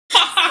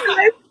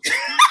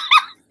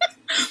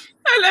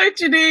Hello,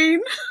 Jeanine.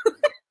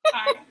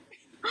 Hi.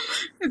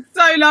 It's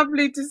so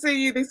lovely to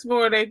see you this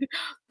morning.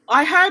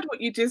 I heard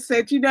what you just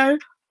said. You know,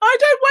 I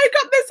don't wake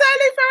up this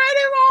early for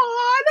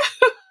anyone.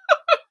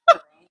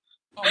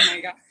 Oh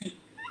my God.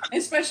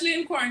 Especially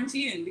in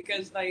quarantine,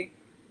 because like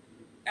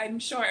I'm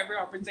sure every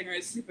opera singer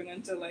is sleeping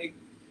until like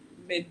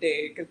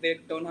midday because they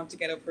don't have to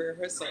get up for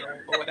rehearsal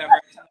or whatever.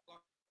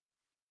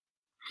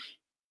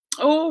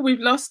 Oh, we've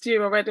lost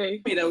you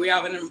already. You know, we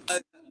have an.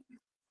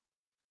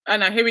 Oh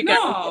no, here we go.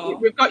 No.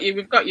 We've got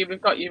you.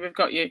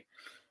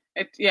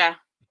 Yeah,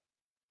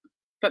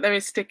 but there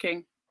is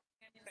sticking.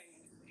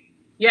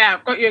 Yeah,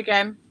 I've got you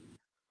again.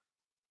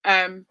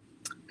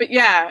 But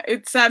yeah,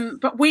 it's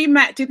but we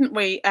met, didn't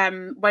we?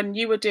 When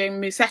you were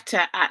doing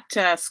musetta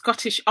at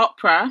Scottish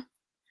Opera,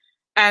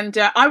 and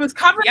I was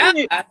covering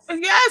you.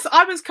 Yes,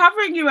 I was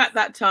covering you at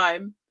that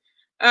time.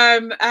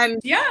 And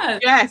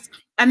yes,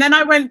 and then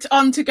I went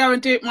on to go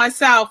and do it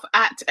myself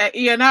at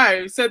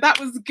E&O. So that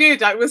was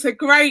good. It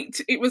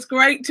was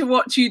great to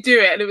watch you do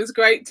it, and it was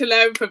great to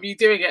learn from you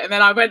doing it. And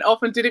then I went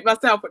off and did it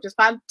myself, which is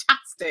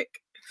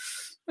fantastic.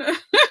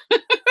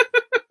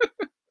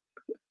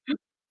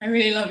 I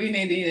really love you,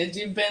 Nadine.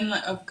 You've been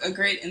a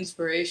great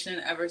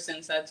inspiration ever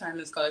since that time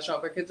in Scottish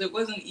Opera, because it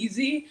wasn't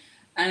easy,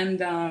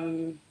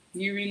 and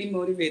you really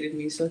motivated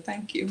me. So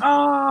thank you.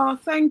 Oh,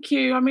 thank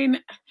you. I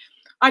mean,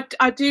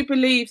 I do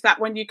believe that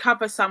when you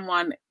cover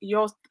someone,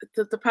 you're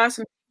the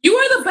person. You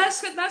are the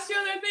best. That's the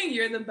other thing.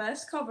 You're the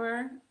best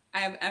cover I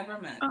have ever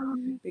met,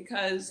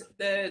 because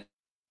the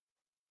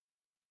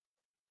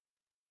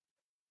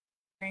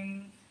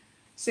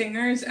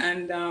singers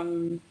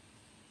and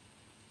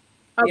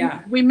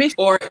we missed,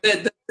 or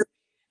the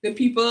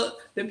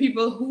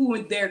people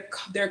who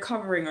they're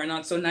covering are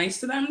not so nice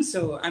to them.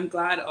 So I'm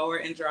glad our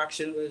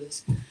interaction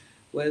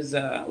was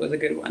a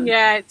good one.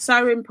 Yeah, it's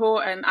so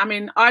important. I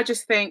mean, I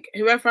just think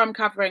whoever I'm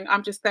covering,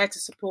 I'm just there to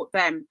support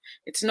them.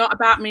 It's not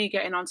about me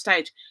getting on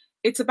stage.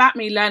 It's about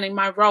me learning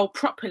my role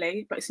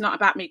properly, but it's not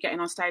about me getting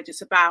on stage.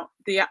 It's about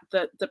the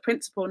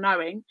principal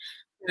knowing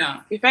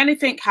if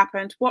anything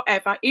happened,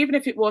 whatever, even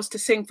if it was to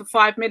sing for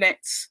 5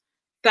 minutes,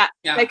 that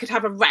they could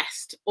have a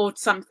rest or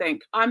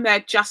something. I'm there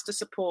just to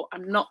support.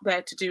 I'm not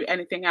there to do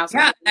anything else.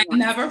 Yeah, I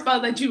never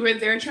felt that you were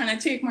there trying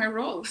to take my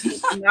role.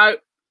 No,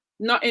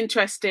 not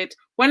interested.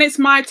 When it's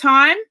my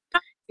time,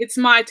 it's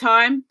my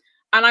time.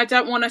 And I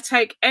don't want to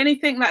take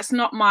anything that's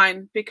not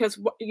mine, because,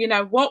 you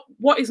know,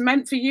 what is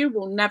meant for you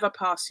will never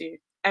pass you,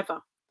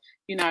 ever,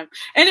 you know.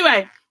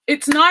 Anyway,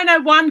 it's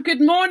 9:01.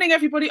 Good morning,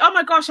 everybody. Oh,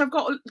 my gosh,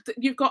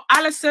 you've got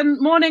Alison.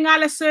 Morning,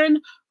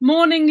 Alison.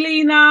 Morning,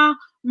 Lena.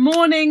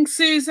 Morning,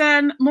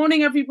 Susan.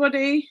 Morning,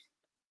 everybody.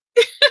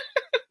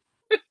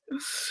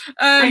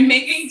 I'm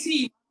making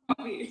tea.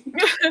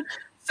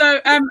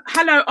 So,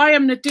 hello, I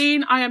am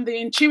Nadine. I am the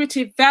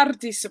intuitive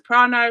Verdi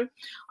soprano.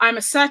 I'm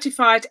a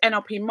certified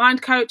NLP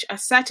mind coach, a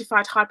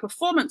certified high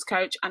performance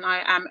coach, and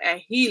I am a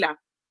healer.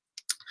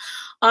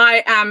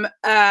 I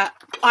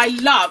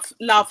love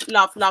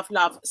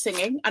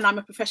singing, and I'm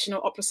a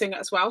professional opera singer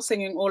as well,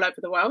 singing all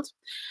over the world.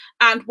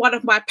 And one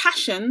of my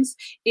passions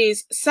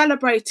is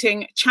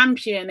celebrating,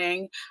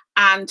 championing,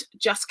 and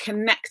just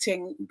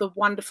connecting the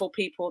wonderful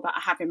people that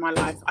I have in my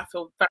life. I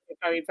feel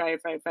very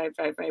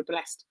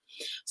blessed.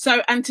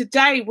 So, and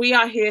today we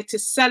are here to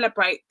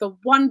celebrate the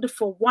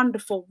wonderful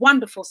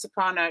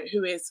soprano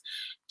who is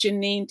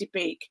Jeanine De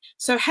Bique.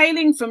 So,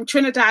 hailing from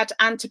Trinidad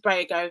and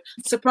Tobago,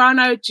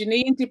 soprano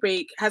Jeanine De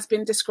Bique has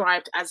been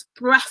described as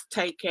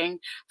breathtaking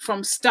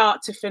from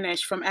start to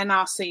finish from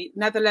NRC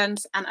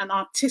Netherlands, and an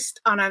artist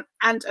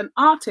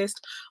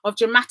of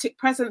dramatic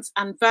presence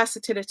and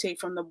versatility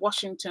from the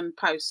Washington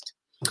Post.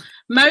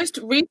 Most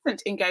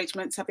recent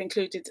engagements have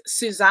included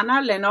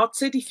Susanna, Le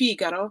Nozze di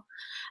Figaro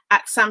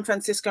at San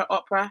Francisco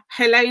Opera,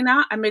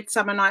 Helena, A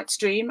Midsummer Night's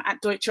Dream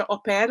at Deutsche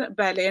Oper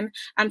Berlin,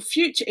 and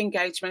future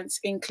engagements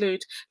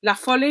include La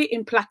Folie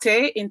in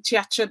Platée in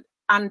Théâtre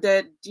and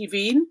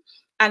Divine,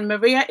 and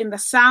Maria in The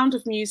Sound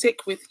of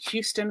Music with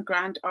Houston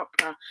Grand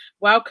Opera.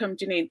 Welcome,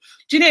 Jeanine.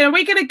 Jeanine, are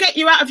we going to get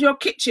you out of your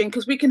kitchen,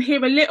 because we can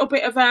hear a little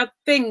bit of a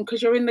thing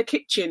because you're in the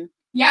kitchen?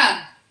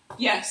 Yeah.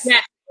 Yes.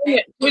 Yeah.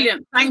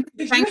 Brilliant. Thank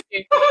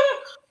you.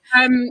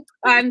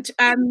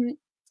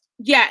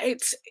 Yeah,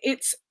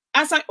 it's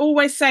as I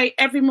always say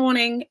every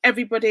morning,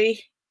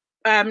 everybody,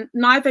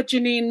 neither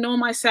Jeanine nor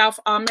myself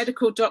are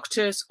medical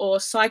doctors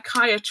or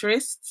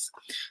psychiatrists.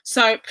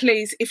 So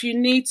please, if you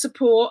need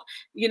support,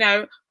 you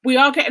know, we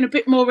are getting a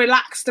bit more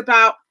relaxed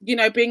about, you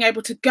know, being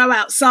able to go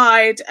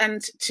outside,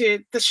 and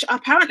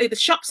apparently the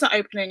shops are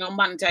opening on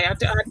Monday. I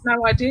had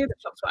no idea the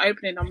shops were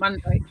opening on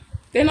Monday.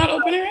 They're not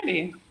open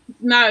already?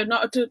 No,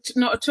 not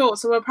at all.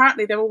 So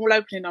apparently they're all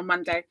opening on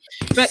Monday.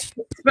 But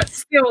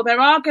still,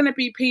 there are going to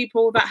be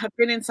people that have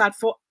been inside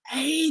for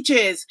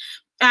ages,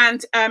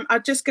 and are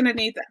just going to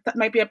need that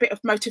maybe a bit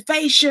of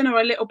motivation or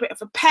a little bit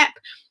of a pep.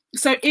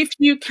 So if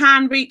you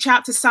can reach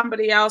out to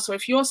somebody else, or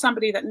if you're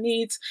somebody that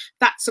needs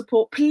that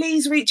support,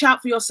 please reach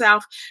out for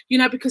yourself, you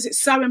know, because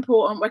it's so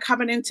important. We're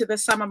coming into the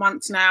summer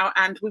months now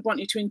and we want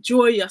you to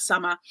enjoy your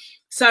summer.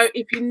 So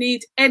if you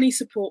need any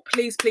support,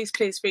 please, please,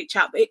 please reach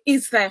out. It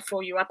is there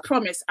for you, I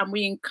promise, and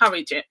we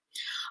encourage it.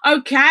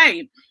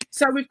 Okay,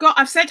 so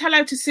I've said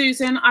hello to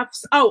Susan.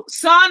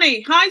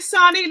 Sani. Hi,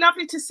 Sani,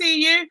 lovely to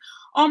see you.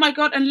 Oh my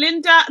God, and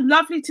Linda,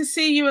 lovely to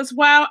see you as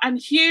well. And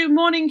Hugh,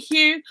 morning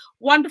Hugh.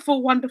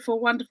 Wonderful, wonderful,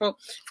 wonderful.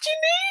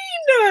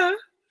 Jeanine!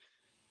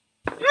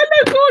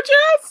 Hello,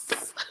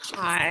 gorgeous.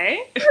 Hi.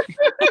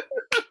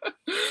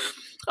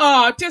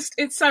 Oh,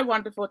 it's so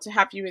wonderful to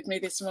have you with me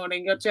this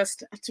morning. You're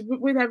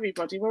with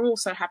everybody. We're all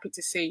so happy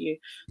to see you.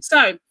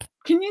 So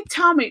can you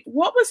tell me,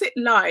 what was it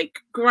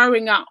like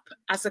growing up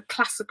as a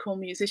classical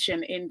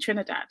musician in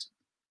Trinidad?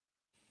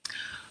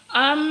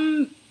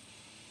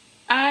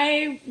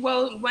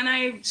 Well, when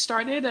I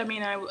started, I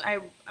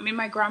mean,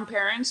 my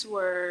grandparents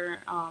were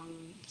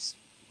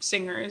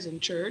singers in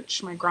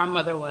church. My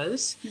grandmother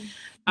was,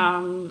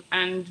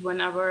 and when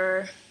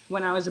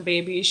I was a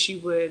baby, she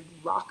would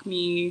rock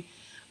me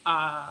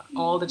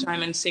all the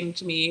time and sing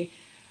to me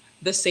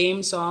the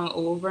same song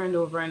over and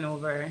over and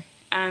over.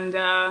 And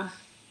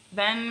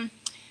then,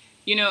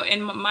 you know,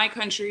 in my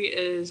country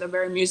is a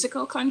very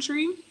musical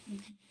country.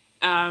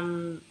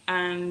 And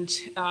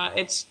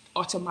it's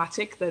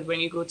automatic that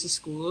when you go to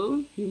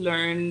school, you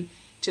learn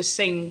to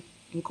sing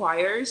in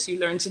choirs, you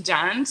learn to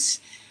dance,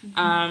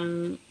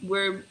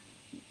 where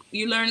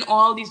you learn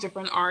all these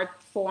different art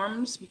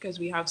forms, because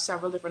we have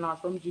several different art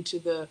forms due to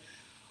the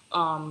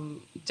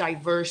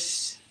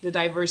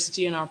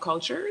diversity in our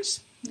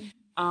cultures.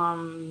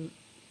 And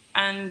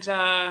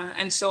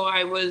so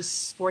I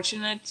was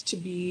fortunate to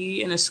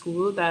be in a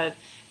school that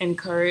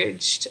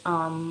encouraged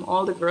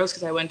all the girls,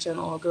 because I went to an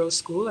all-girls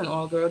school, an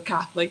all-girl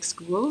Catholic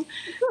school.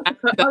 I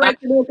went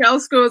to an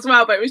all-girls school as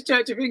well, but it was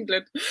Church of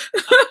England.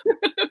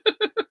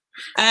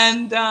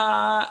 I'm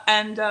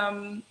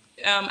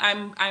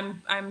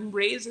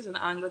raised as an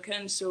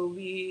Anglican, so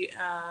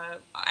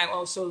I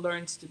also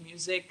learned the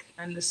music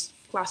and this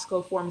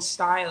classical form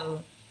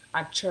style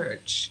at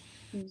church.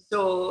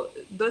 So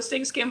those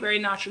things came very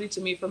naturally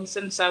to me from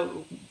since I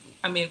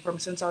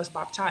was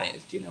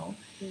baptized, you know.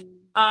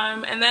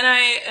 And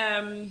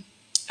then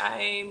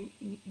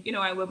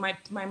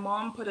my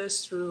mom put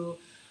us through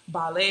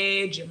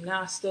ballet,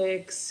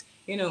 gymnastics,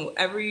 you know,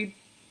 every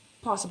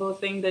possible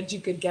thing that you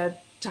could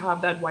get to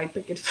have that white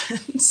picket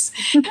fence.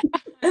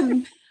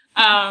 And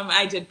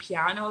I did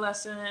piano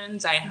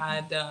lessons. I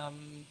had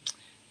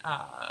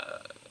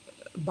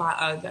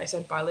I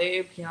said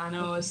ballet,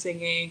 piano,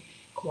 singing,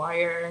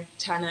 choir,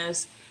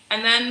 tennis.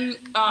 And then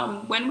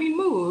when we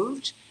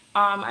moved,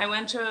 I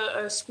went to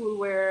a school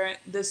where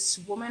this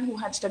woman who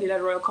had studied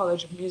at Royal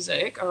College of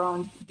Music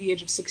around the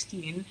age of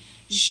 16,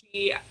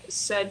 she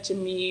said to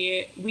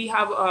me, we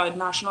have a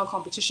national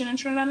competition in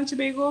Trinidad and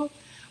Tobago,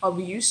 or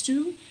we used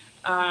to,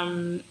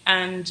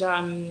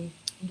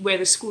 where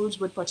the schools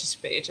would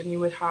participate, and you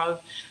would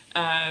have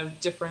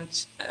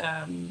different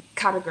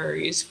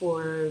categories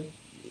for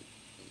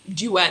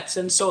duets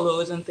and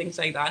solos and things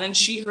like that. And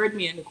she heard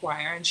me in the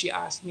choir and she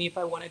asked me if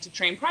I wanted to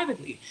train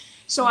privately.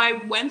 So I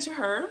went to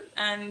her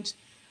and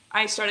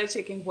I started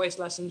taking voice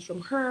lessons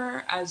from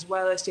her, as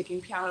well as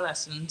taking piano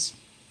lessons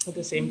at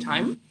the same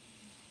time.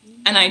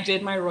 And I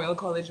did my Royal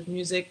College of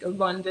Music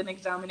London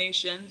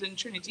examinations and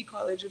Trinity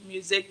College of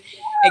Music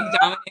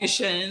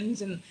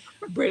examinations, and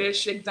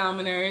British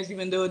examiners,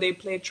 even though they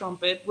played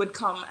trumpet, would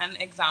come and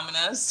examine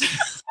us.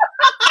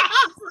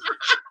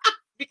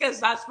 Because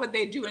that's what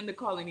they do in the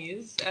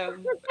colonies.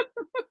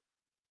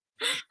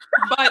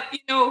 But, you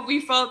know, we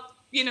felt,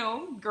 you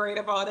know, great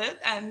about it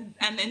and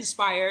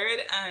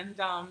inspired. And,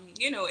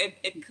 you know,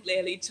 it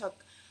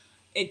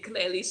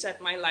clearly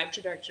set my life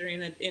trajectory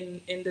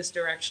in this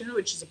direction,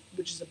 which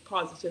is a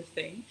positive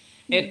thing.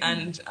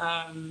 And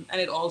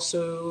it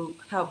also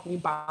helped me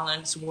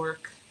balance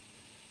work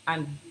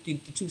and the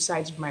two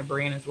sides of my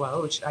brain as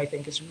well, which I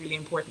think is really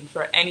important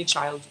for any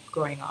child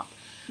growing up.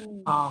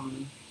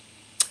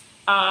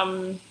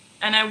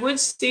 And I would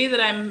say that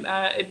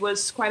it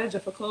was quite a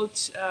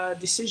difficult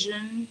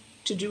decision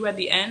to do at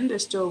the end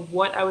as to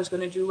what I was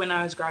going to do when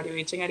I was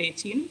graduating at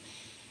 18,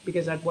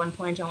 because at one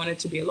point I wanted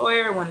to be a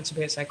lawyer, I wanted to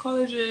be a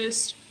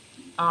psychologist.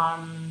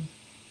 And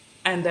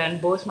then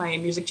both my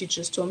music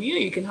teachers told me,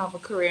 you can have a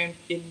career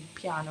in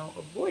piano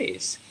or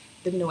voice.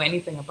 Didn't know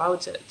anything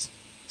about it.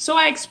 So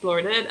I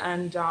explored it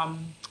and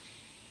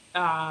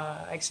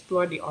I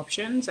explored the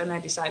options, and I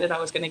decided I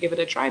was going to give it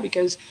a try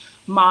because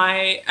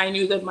I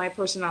knew that my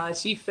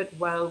personality fit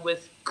well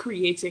with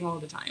creating all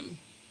the time.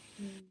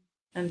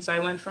 And so I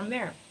went from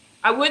there.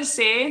 I would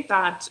say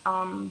that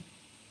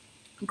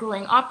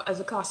growing up as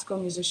a classical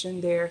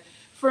musician there,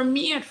 for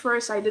me at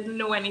first, I didn't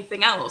know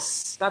anything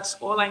else. That's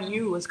all I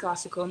knew was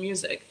classical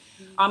music.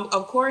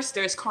 Of course,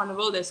 there's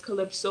carnival, there's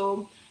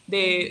calypso,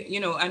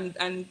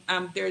 and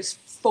there's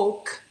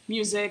folk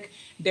music,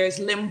 there's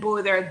limbo,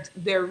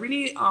 they're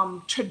really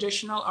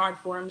traditional art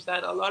forms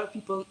that a lot of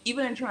people,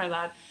 even in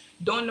Trinidad,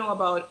 don't know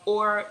about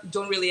or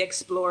don't really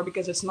explore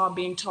because it's not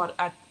being taught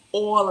at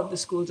all of the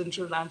schools in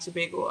Trinidad and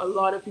Tobago. A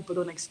lot of people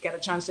don't get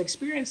a chance to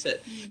experience it.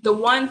 The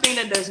one thing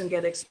that doesn't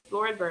get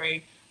explored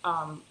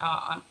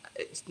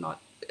it's not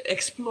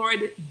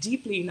explored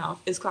deeply enough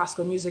is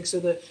classical music. So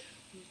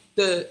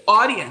the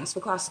audience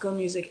for classical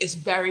music is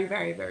very,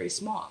 very, very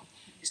small.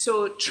 So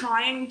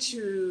trying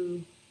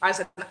to, as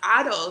an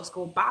adult,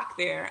 go back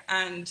there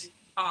and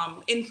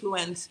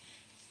influence,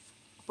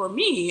 for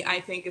me, I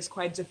think is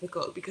quite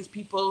difficult because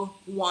people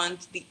want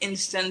the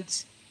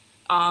instant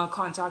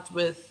contact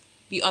with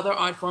the other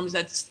art forms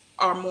that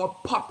are more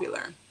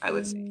popular, I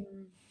would say.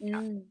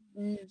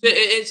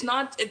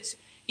 It's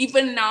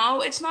even now,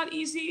 it's not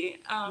easy.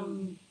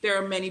 There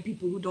are many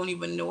people who don't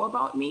even know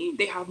about me.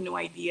 They have no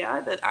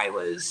idea that I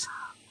was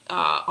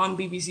on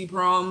BBC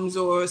Proms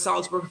or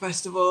Salzburg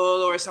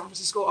Festival or San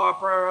Francisco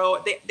Opera.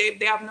 Or they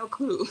have no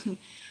clue.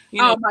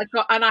 You know? Oh my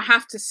God. And I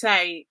have to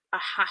say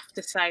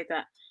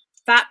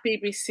that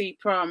BBC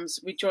Proms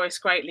Rejoice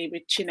Greatly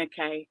with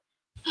Chineke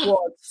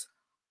was,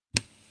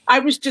 I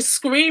was just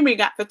screaming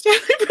at the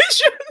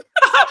television.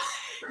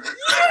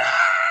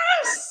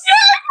 Yes!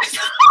 Yes!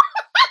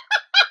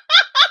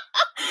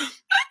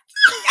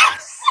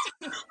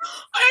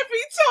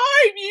 Every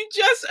time you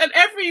just, and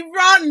every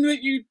run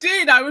that you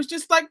did, I was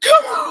just like,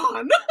 come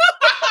on.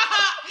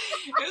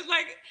 It was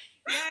like,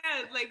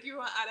 yeah, like you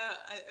were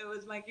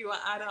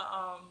at a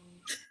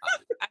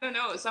I don't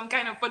know, some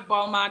kind of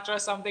football match or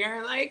something.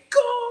 You're like, go.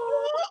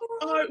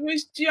 Oh, it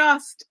was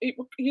just,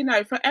 you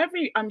know,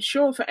 I'm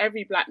sure for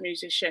every Black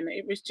musician,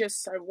 it was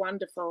just so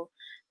wonderful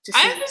to see.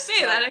 I have to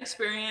say that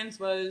experience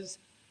was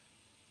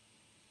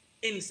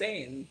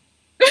insane.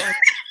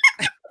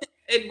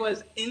 It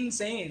was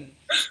insane.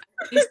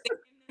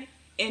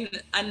 In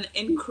an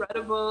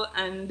incredible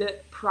and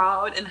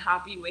proud and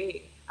happy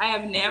way.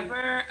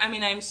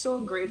 I'm so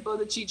grateful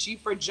to Chi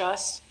for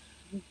just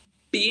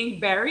being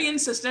very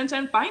insistent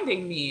and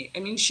finding me. I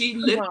mean, she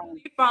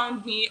literally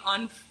found me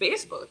on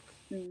Facebook.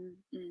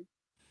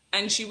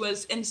 And she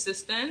was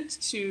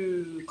insistent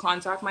to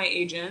contact my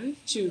agent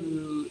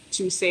to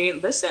say,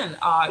 listen,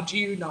 do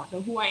you not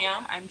know who I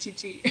am? I'm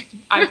Titi.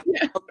 I'm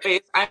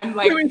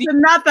like, who is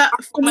another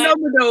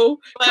phenomenal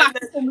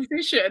classical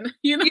musician.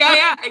 You know?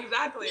 Yeah,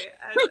 exactly.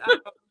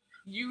 And,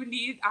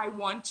 I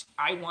want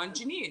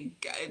Jeanine.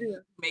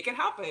 Make it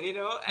happen, you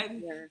know.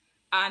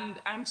 And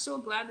I'm so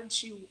glad that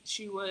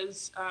she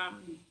was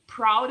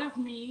proud of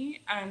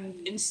me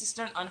and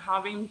insistent on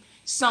having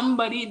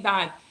somebody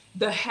that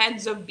the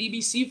heads of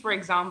BBC, for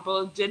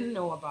example, didn't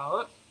know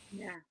about.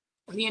 Yeah.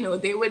 You know,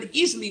 they would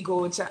easily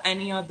go to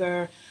any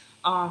other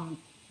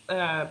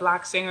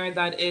Black singer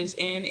that is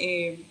in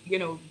a, you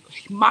know,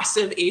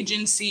 massive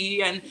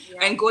agency and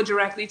go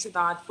directly to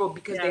that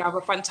because they have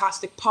a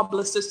fantastic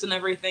publicist and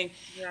everything.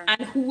 Yeah.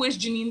 And who is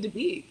Jeanine De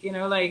Bique? You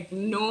know, like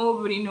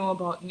nobody knew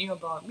about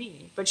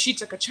me, but she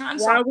took a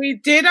chance. Well, we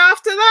did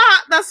after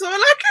that. That's all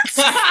I can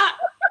say.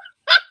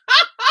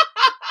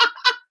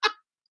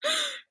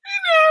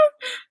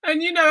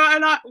 And you know,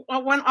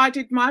 and when I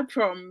did my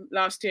prom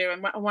last year,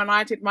 and when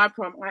I did my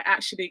prom, I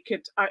actually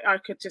I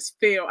could just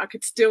feel, I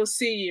could still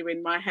see you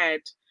in my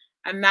head,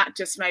 and that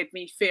just made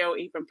me feel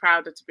even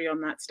prouder to be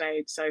on that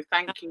stage. So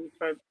thank you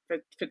for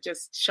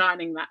just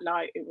shining that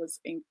light. It was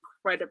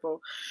incredible.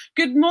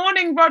 Good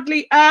morning,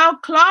 Rodley Earl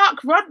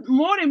Clark.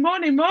 Morning.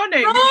 Rodney,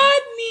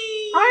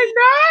 I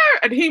know,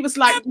 and he was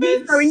like,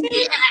 he's going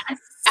yes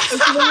as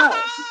well.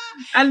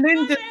 And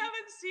Linda. I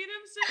haven't seen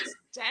him since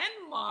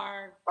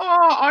Denmark.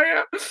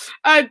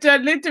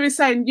 And Linda is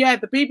saying, yeah,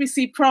 the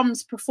BBC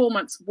Proms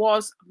performance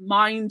was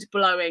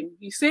mind-blowing.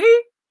 You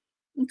see?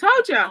 I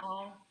told you. I'm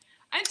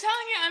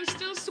telling you, I'm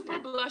still super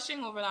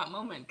blushing over that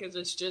moment because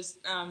it's just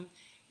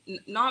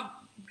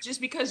not just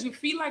because you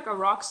feel like a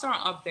rock star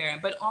up there,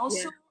 but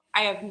also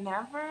I have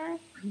never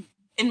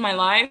in my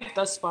life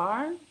thus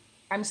far,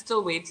 I'm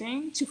still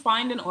waiting to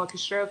find an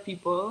orchestra of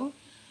people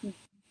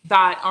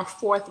that are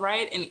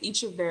forthright in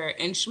each of their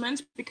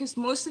instruments, because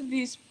most of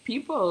these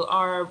people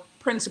are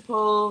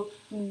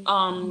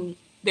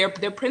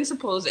they're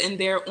principals in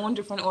their own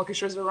different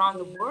orchestras around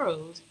the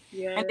world.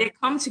 And they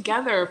come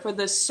together for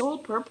the sole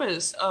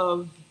purpose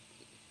of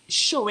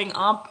showing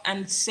up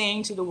and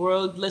saying to the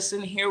world,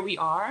 listen, here we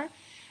are.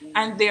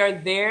 And they're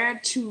there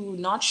to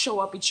not show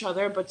up each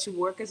other, but to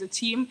work as a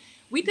team.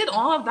 We did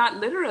all of that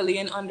literally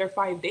in under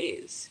 5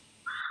 days.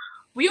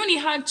 We only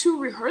had 2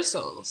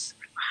 rehearsals.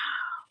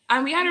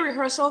 And we had a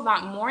rehearsal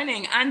that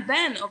morning, and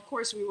then, of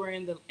course, we were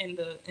in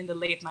the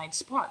late night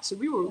spot, so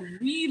we were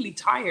really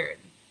tired.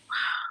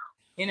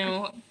 You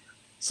know,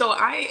 so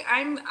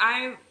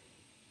I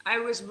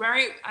was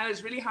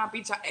really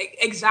happy to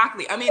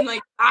exactly. I mean,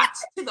 like that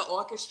to the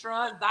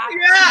orchestra, that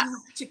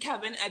to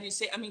Kevin, as you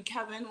say. I mean,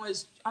 Kevin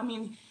was. I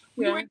mean,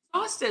 we were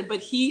exhausted,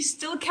 but he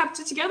still kept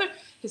it together.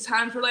 His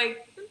hands were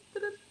like.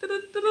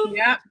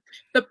 Yeah,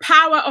 the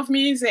power of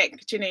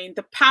music, Jeanine,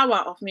 the power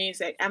of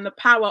music and the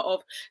power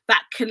of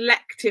that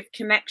collective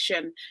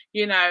connection,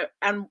 you know,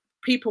 and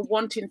people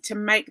wanting to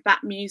make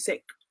that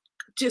music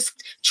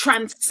just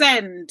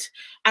transcend,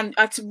 and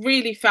I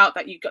really felt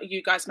that you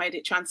guys made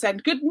it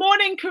transcend. Good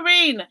morning,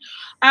 Karine.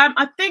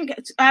 I think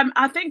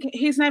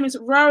his name is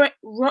Roe.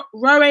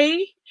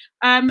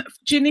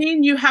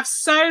 Jeanine, you have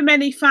so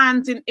many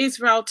fans in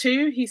Israel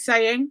too, he's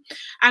saying.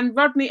 And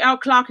Rodney L.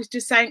 Clark is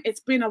just saying, it's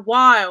been a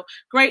while.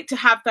 Great to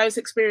have those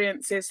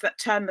experiences that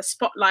turn the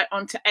spotlight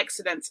onto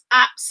excellence.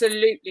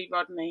 Absolutely,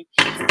 Rodney.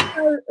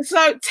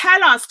 So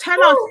tell us,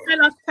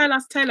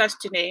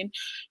 Jeanine,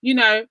 you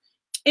know,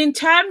 in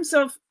terms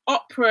of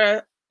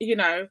opera, you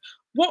know,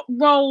 what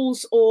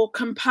roles or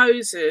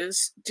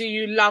composers do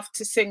you love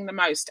to sing the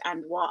most,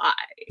 and why?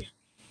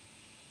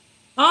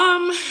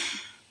 I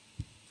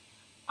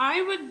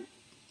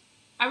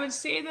would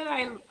say that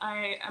I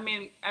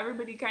mean,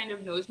 everybody kind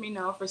of knows me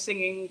now for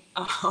singing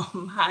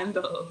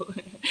Handel,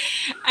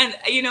 and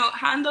you know,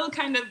 Handel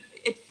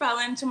it fell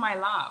into my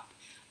lap,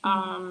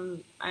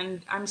 and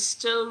I'm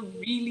still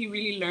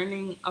really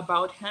learning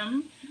about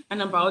him and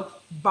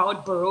about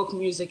Baroque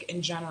music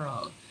in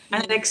general,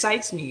 and it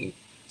excites me.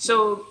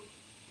 So,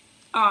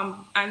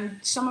 and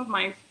some of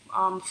my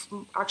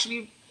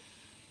actually,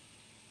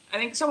 I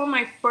think some of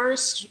my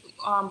first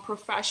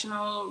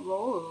professional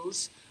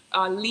roles,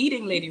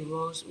 leading lady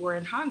roles, were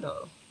in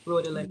Handel,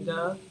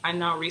 Rodelinda, and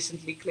now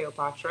recently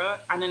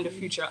Cleopatra, and in the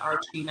future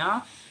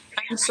Alcina.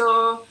 And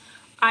so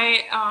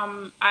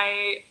I'm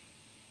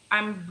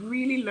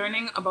really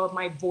learning about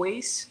my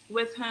voice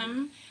with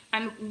him.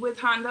 And with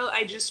Handel,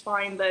 I just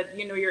find that,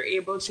 you know, you're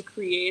able to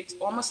create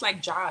almost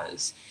like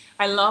jazz.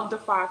 I love the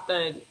fact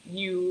that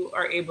you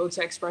are able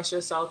to express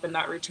yourself in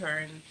that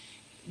return,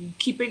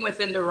 keeping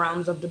within the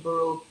realms of the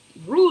Baroque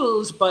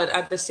rules, but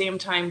at the same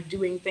time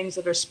doing things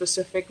that are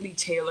specifically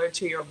tailored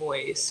to your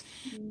voice,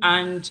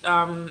 and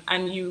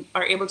you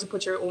are able to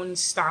put your own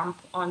stamp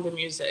on the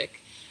music.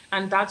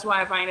 And that's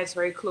why I find it's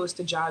very close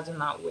to jazz in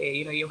that way.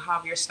 You know, you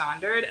have your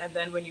standard, and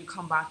then when you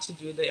come back to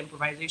do the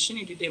improvisation,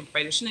 you do the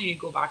improvisation, and you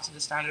go back to the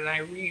standard. And I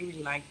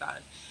really like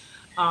that.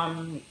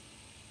 I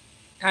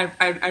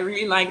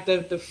really like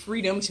the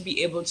freedom to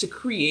be able to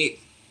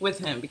create with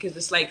him, because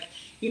it's like,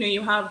 you know,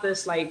 you have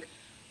this, like,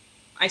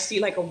 I see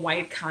like a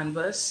white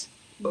canvas,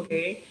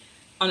 okay,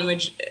 on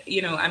which,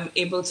 you know, I'm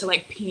able to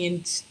like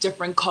paint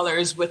different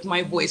colors with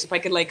my voice, if I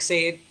could like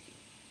say it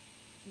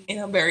in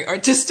a very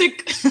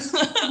artistic.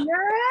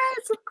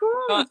 Yes, of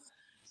course.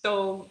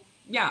 So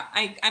yeah,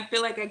 I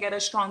feel like I get a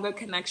stronger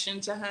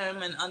connection to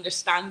him and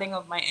understanding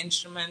of my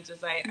instrument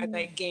as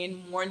I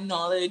gain more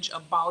knowledge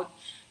about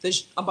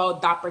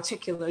that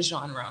particular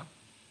genre.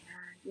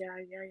 Yeah.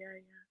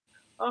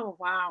 Oh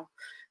wow.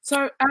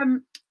 So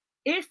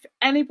if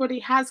anybody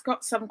has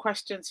got some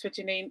questions for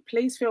Jeanine,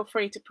 please feel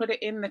free to put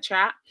it in the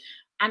chat,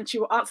 and she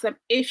will answer them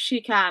if she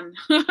can.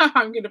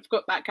 I'm going to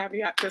put that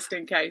caveat just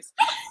in case,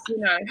 you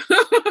know.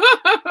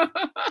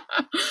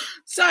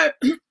 So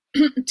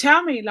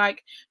tell me,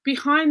 like,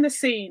 behind the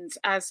scenes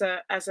as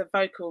a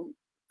vocal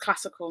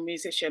classical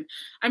musician,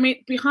 I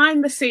mean,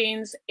 behind the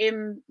scenes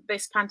in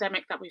this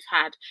pandemic that we've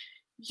had,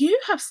 you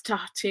have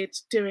started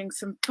doing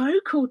some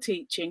vocal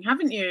teaching,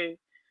 haven't you?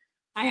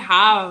 I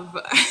have.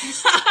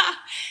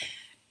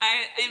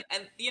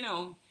 You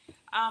know,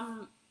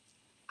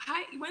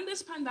 when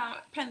this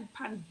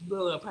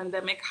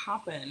pandemic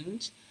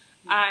happened,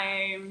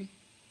 I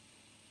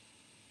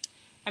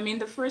mean,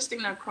 the first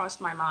thing that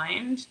crossed my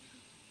mind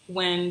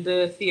when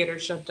the theater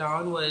shut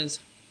down was,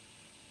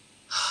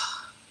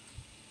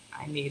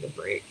 I need a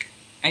break.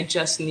 I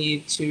just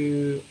need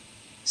to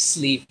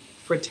sleep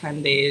for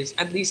 10 days,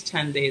 at least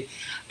 10 days.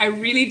 I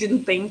really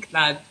didn't think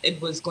that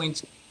it was going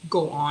to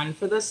go on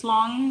for this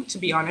long, to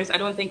be honest. I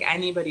don't think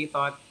anybody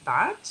thought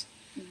that.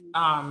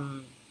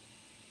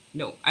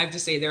 No, I have to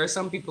say there are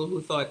some people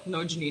who thought,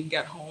 no, Jeanine,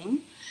 get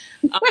home.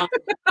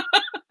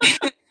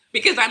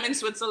 Because I'm in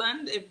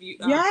Switzerland. If you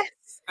yes,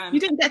 you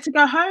didn't get to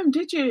go home,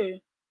 did you?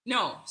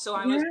 No, so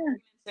I was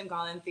in St.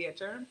 Gallen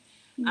Theatre,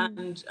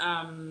 and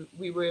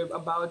we were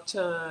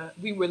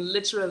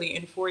literally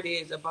in 4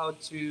 days about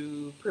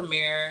to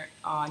premiere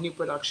a new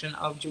production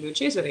of Giulio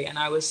Cesare, and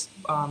I was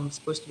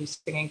supposed to be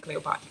singing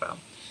Cleopatra.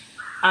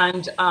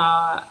 And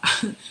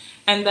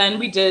and then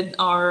we did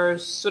our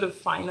sort of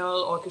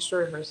final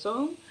orchestra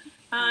rehearsal,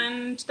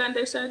 and then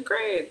they said,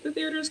 great, the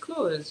theater is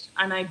closed.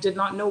 And I did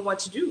not know what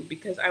to do,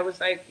 because I was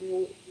like,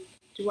 well,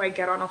 do I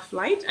get on a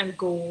flight and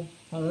go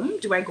home?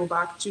 Do I go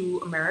back to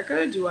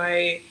America? Do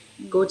I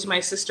go to my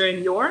sister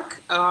in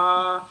York?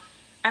 And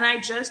I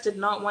just did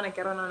not want to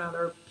get on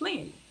another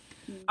plane.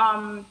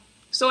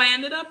 So I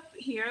ended up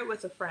here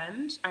with a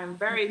friend. I'm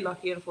very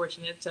lucky and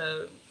fortunate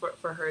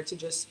for her to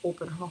just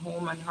open her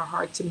home and her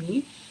heart to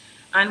me.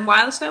 And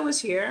whilst I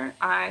was here,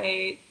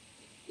 I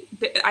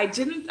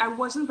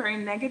wasn't very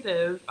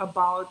negative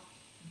about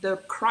the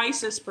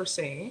crisis per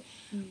se.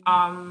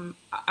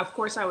 Of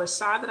course, I was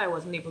sad that I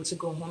wasn't able to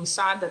go home,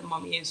 sad that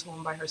mommy is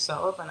home by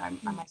herself,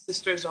 and my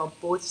sisters are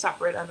both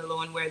separate and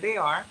alone where they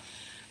are.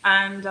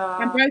 And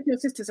both your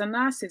sisters are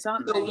nurses,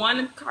 aren't they? So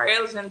one,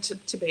 Carol's in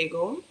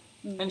Tobago,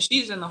 and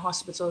she's in the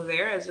hospital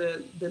there as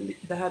the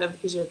head of the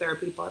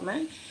physiotherapy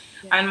department.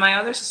 And my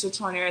other sister,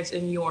 Tonya, is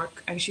in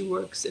York, and she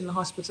works in the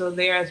hospital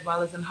there as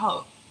well as in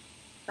Hull.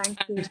 Thank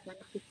you.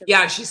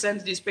 Yeah, she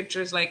sends these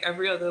pictures like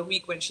every other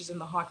week when she's in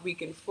the hot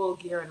week in full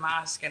gear and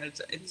mask, and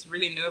it's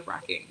really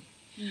nerve-wracking.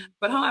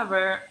 But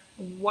however,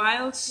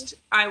 whilst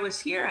I was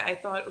here, I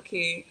thought,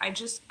 okay, I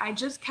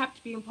just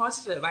kept being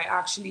positive. I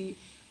actually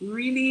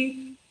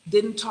really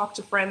didn't talk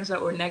to friends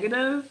that were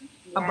negative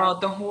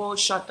about the whole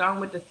shutdown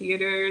with the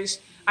theaters.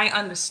 I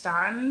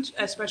understand,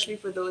 especially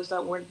for those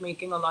that weren't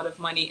making a lot of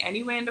money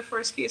anyway in the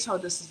first case, how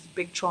this is a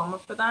big trauma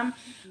for them.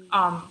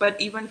 But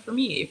even for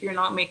me, if you're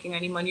not making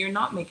any money, you're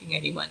not making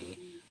any money.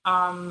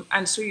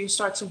 And so you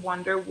start to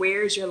wonder,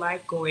 where's your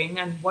life going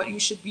and what you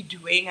should be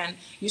doing? And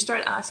you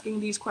start asking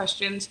these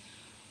questions,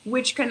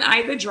 which can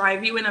either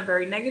drive you in a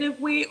very negative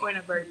way or in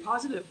a very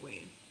positive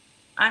way.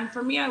 And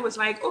for me, I was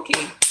like,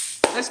 okay,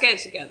 let's get it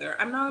together.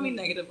 I'm not going to be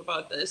negative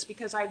about this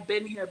because I've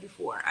been here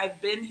before.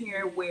 I've been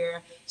here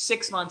where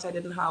 6 months I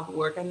didn't have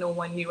work and no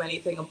one knew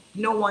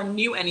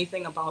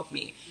anything about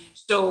me.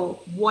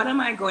 So what am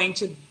I going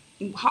to,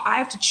 I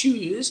have to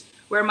choose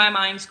where my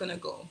mind's going to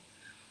go.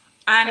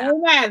 And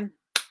Amen.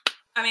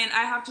 I mean,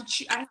 I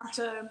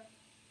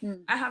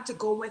have to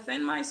go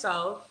within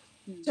myself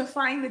to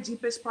find the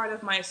deepest part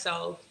of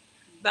myself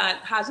that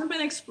hasn't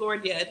been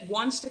explored yet,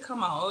 wants to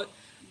come out,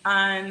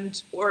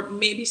 and or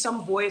maybe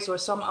some voice or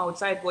some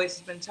outside voice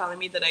has been telling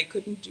me that I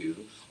couldn't do,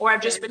 or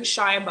I've just been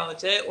shy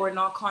about it or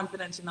not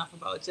confident enough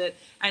about it.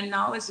 And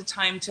now is the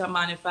time to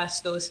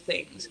manifest those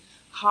things.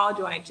 How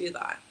do I do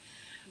that?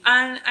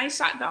 And I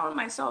sat down with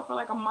myself for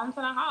like a month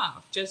and a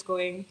half, just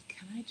going,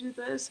 can I do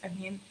this? I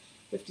mean,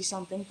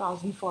 50-something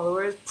thousand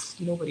followers,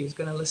 nobody's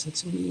going to listen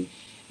to me.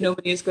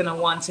 Nobody's going to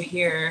want to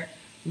hear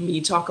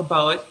me talk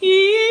about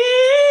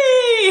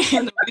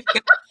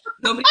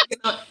nobody's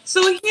gonna.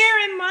 So here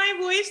in my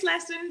voice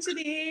lesson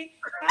today,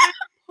 I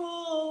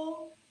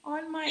pull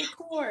on my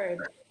cord.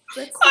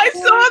 I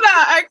saw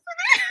that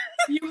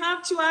actually. You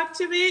have to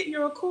activate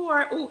your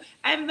core. Oh,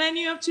 and then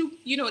you have to,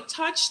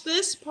 touch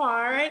this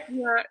part.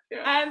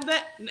 And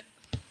then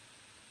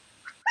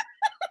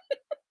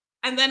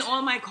and then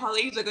all my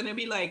colleagues are gonna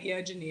be like,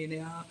 yeah, Jeanine,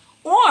 yeah.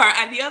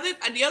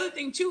 And the other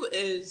thing too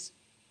is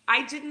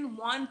I didn't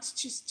want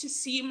to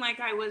seem like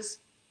I was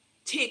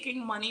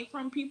taking money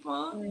from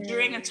people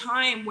during a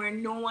time where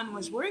no one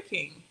was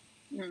working.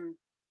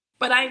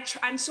 But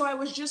so I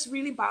was just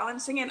really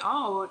balancing it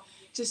out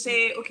to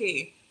say,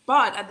 okay,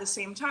 but at the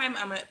same time,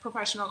 I'm a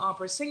professional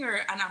opera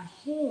singer and I'm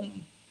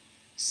home.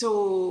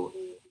 So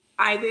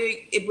either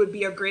it would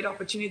be a great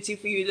opportunity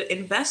for you to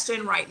invest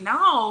in right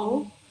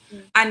now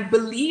and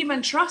believe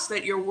and trust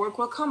that your work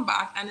will come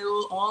back and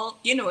it'll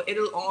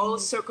all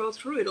circle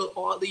through.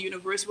 The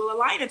universe will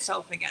align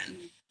itself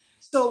again.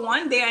 So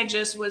one day I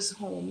just was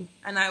home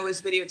and I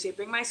was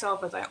videotaping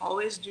myself as I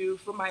always do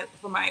for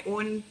my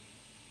own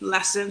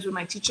lessons with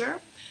my teacher.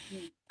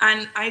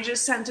 And I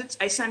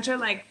sent her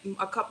like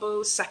a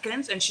couple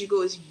seconds and she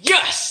goes,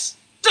 yes,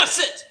 that's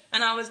it.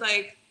 And I was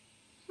like,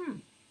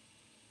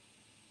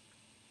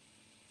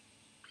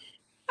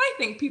 I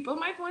think people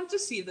might want to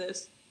see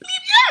this.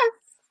 Yes.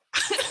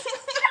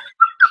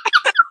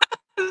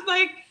 I was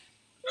like,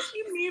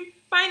 you mean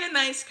find a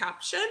nice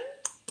caption?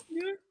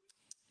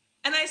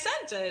 And I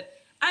sent it.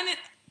 And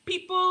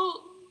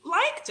people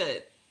liked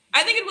it.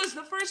 I think it was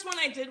the first one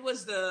I did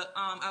was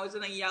I was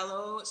in a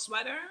yellow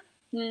sweater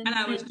and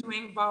I was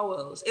doing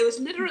vowels. It was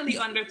literally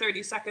under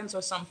 30 seconds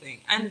or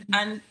something. And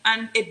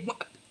it,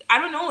 I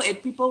don't know,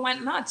 people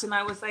went nuts. And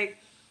I was like,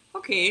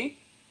 okay.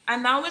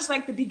 And that was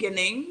like the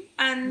beginning.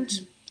 And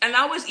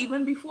that was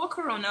even before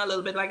Corona a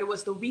little bit, like it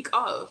was the week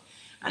of.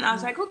 And I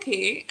was like,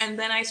 okay. And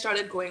then I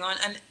started going on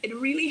and it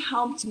really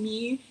helped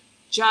me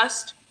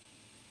just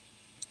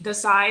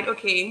decide,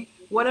 okay,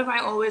 what have I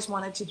always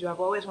wanted to do? I've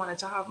always wanted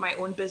to have my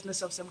own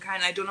business of some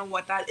kind. I don't know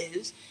what that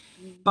is,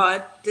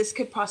 but this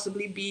could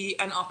possibly be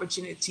an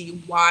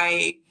opportunity.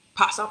 Why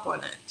pass up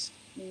on it?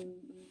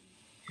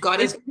 God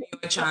is giving you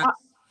a chance.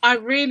 I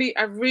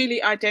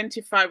really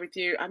identify with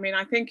you. I mean,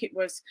 I think it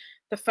was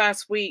the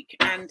first week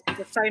and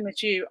the same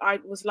as you, I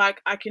was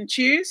like, I can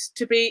choose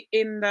to be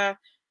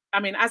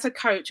as a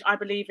coach, I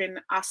believe in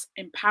us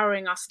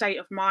empowering our state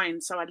of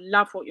mind. So I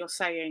love what you're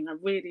saying. I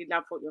really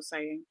love what you're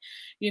saying,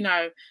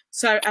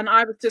 So, and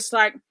I was just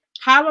like,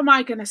 how am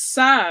I going to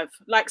serve?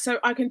 Like, so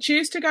I can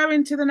choose to go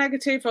into the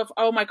negative of,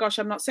 oh my gosh,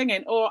 I'm not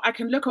singing. Or I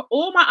can look at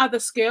all my other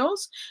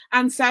skills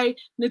and say,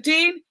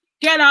 Nadine,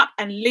 get up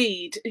and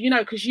lead,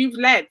 because you've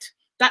led.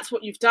 That's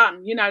what you've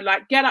done,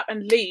 like get up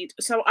and lead.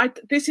 So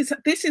this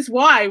is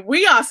why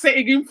we are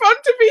sitting in front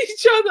of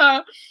each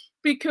other.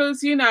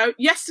 Because,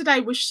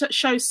 yesterday was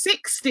show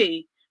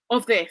 60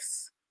 of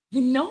this.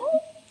 Yeah.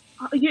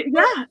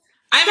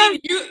 I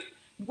mean,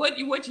 what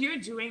you're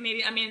doing,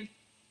 Nadine, I mean,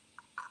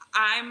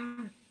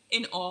 I'm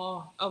in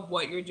awe of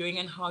what you're doing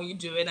and how you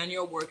do it and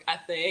your work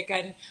ethic.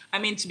 And I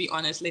mean, to be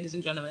honest, ladies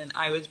and gentlemen,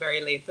 I was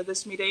very late for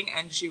this meeting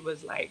and she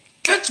was like,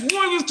 that's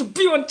why you have to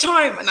be on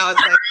time. And I was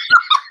like,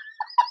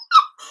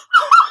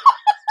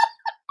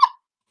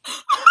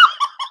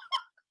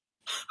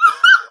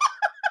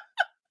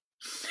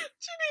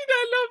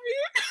 I love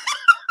you.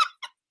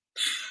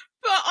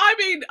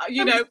 mean,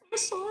 you know. I'm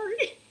so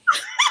sorry.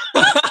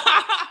 And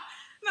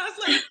I was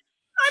like,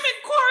 I'm in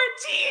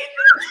quarantine.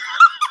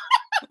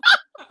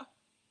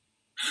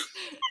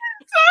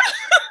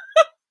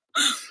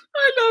 I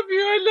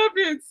love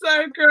you. It's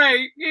so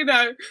great, you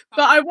know.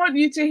 But I want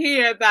you to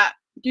hear that,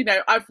 you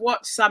know, I've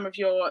watched some of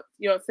your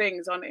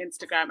things on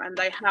Instagram and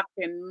they have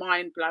been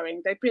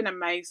mind-blowing. They've been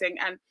amazing.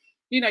 And,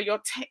 you know, your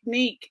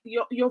technique,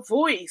 your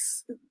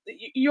voice,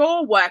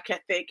 your work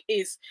ethic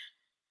is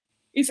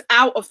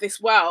out of this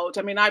world.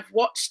 I mean, I've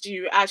watched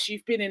you as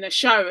you've been in a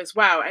show as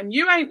well, and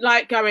you ain't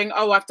like going,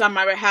 oh, I've done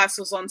my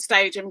rehearsals on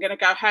stage, I'm going to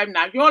go home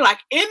now. You're like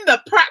in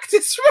the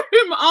practice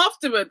room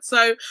afterwards.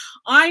 So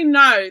I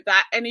know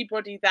that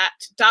anybody that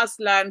does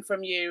learn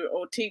from you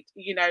or teach,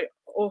 you know,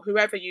 or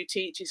whoever you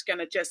teach is going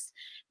to just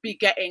be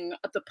getting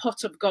the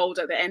pot of gold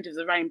at the end of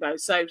the rainbow.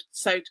 So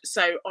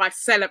I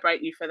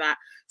celebrate you for that.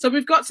 So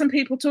we've got some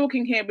people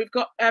talking here. We've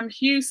got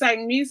Hugh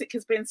saying music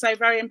has been so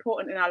very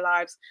important in our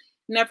lives,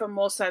 never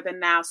more so than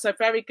now. So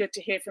very good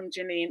to hear from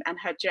Jeanine and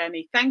her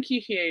journey. Thank you,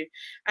 Hugh.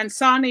 And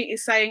Sani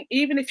is saying,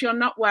 even if you're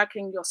not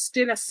working, you're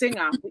still a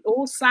singer. We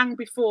all sang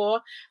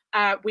before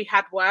we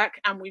had work,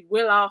 and we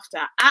will after.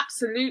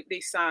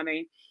 Absolutely,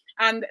 Sani.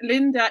 And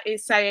Linda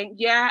is saying,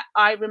 yeah,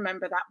 I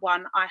remember that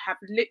one. I have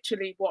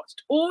literally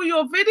watched all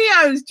your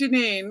videos,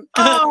 Jeanine.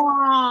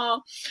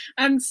 Oh,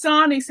 and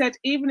Sani said,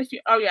 even if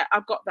you, oh yeah,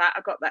 I've got that.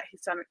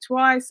 He's done it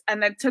twice.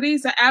 And then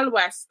Teresa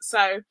Elwes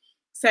said,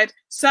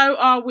 so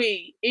are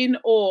we, in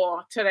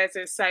awe,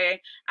 Teresa is saying.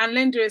 And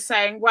Linda is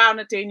saying, wow,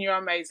 Nadine, you're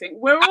amazing.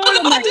 We're all amazing.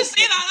 I was about to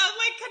say that. I was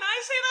like, can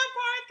I say that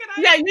part? Can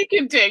I? Yeah, you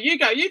can do. You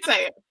go. You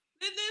say it.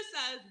 Linda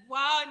says,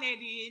 wow,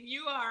 Nadine,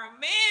 you are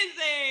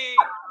amazing.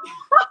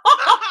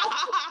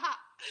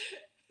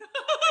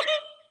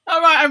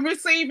 All right, I'm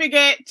receiving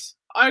it.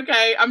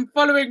 Okay, I'm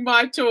following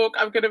my talk.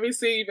 I'm going to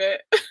receive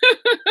it.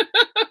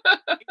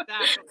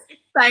 Exactly.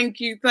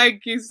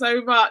 Thank you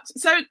so much.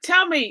 So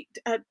tell me,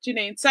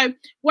 Jeanine, so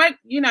when,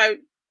 you know,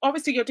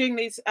 obviously you're doing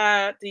these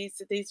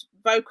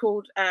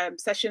vocal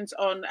sessions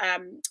on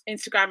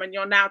Instagram, and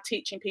you're now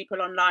teaching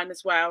people online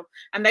as well,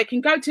 and they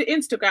can go to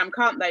Instagram,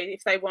 can't they,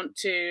 if they want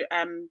to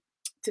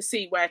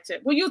see where to,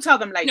 well, you'll tell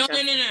them later. No.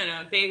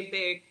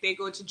 They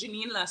go to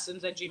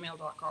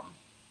JanineLessons@gmail.com.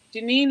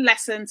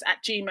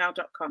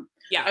 JanineLessons@gmail.com.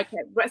 Yeah. Okay.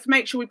 Let's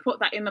make sure we put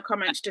that in the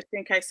comments just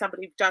in case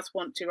somebody does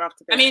want to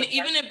after this. I mean,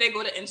 even if they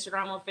go to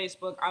Instagram or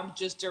Facebook, I'll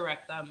just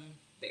direct them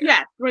there.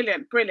 Yeah.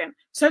 Brilliant.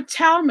 So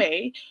tell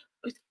me,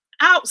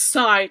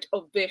 outside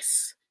of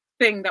this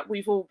thing that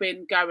we've all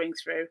been going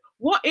through,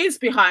 what is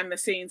behind the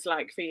scenes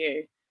like for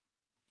you?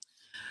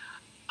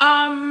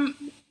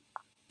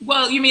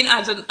 Well, you mean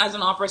as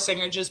an opera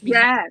singer, just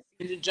behind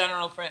in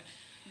general, for,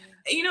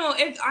 you know,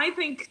 I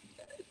think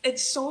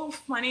it's so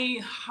funny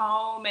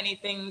how many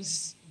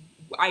things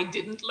I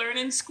didn't learn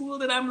in school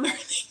that I'm learning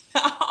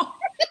now.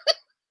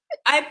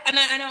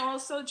 I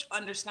also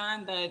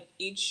understand that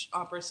each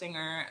opera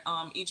singer,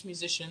 each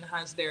musician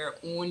has their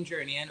own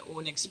journey and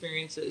own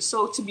experiences.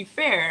 So to be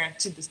fair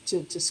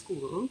to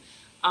school,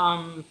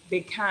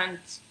 they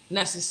can't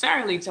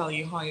necessarily tell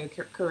you how your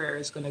career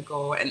is going to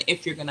go and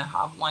if you're going to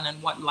have one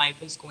and what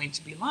life is going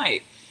to be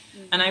like.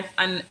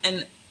 Mm-hmm.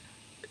 And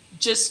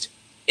just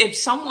if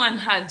someone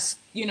had,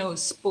 you know,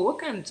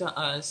 spoken to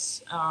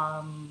us,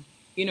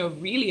 you know,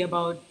 really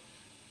about,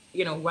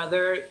 you know,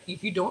 whether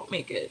if you don't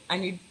make it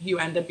and you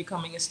end up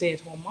becoming a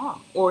stay-at-home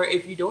mom, or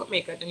if you don't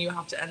make it and you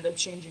have to end up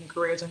changing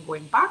careers and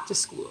going back to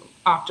school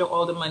after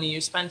all the money you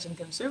spent in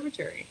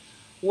conservatory,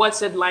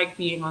 what's it like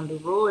being on the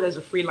road as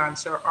a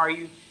freelancer? Are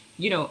you,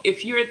 you know,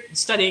 if you're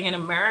studying in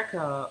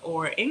America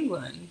or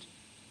England,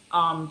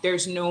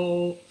 there's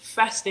no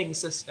festing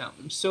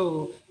system,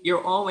 so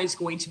you're always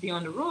going to be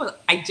on the road.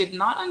 I did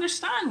not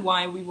understand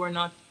why we were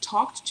not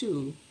talked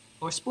to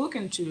or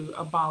spoken to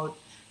about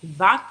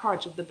that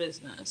part of the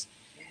business.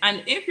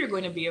 And if you're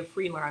going to be a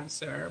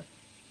freelancer,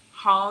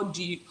 how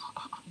do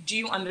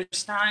you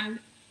understand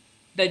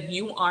that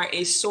you are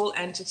a sole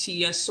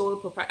entity, a sole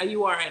proprietor?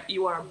 You are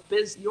a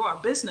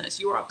business,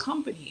 you are a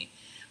company.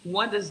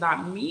 What does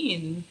that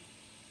mean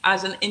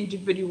as an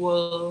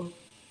individual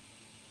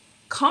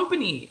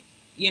company,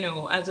 you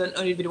know, as an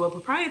individual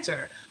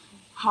proprietor?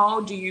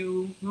 How do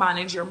you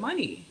manage your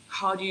money?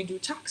 How do you do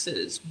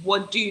taxes?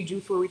 What do you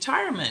do for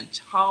retirement?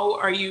 How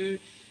are you,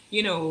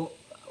 you know,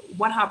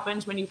 what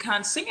happens when you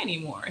can't sing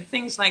anymore?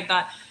 Things like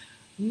that.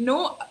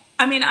 No,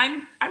 I mean,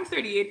 I'm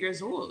 38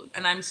 years old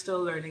and I'm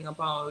still learning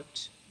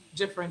about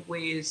different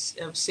ways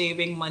of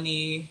saving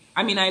money.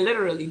 I mean, I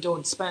literally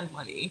don't spend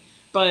money,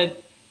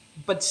 but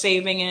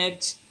saving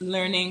it,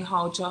 learning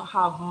how to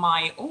have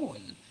my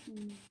own.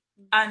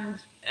 And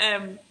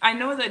I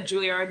know that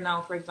Juilliard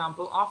now, for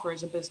example,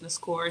 offers a business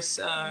course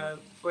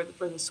for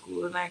the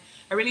school, and I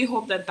really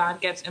hope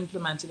that gets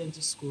implemented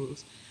into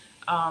schools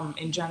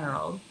in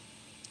general.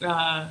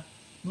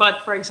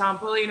 But for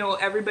example, you know,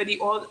 everybody,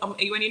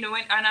 when you know,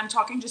 and I'm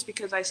talking just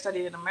because I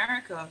studied in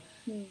America,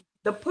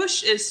 the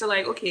push is to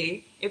like,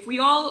 okay, if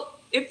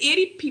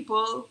 80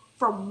 people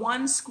from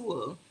one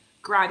school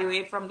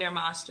graduate from their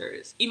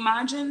masters.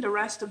 Imagine the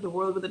rest of the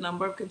world with the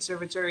number of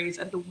conservatories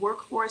and the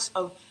workforce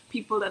of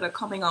people that are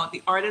coming out,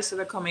 the artists that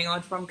are coming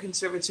out from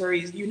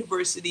conservatories,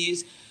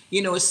 universities,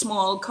 you know,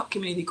 small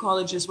community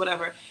colleges,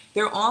 whatever.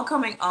 They're all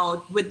coming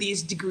out with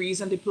these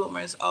degrees and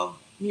diplomas of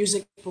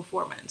music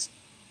performance.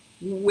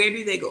 Where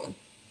do they go?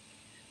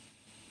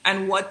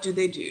 And what do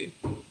they do?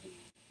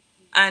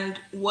 And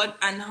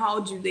how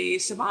do they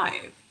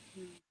survive?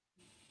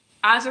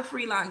 As a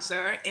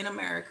freelancer in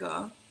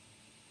America,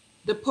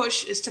 the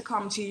push is to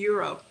come to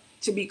Europe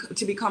to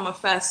become a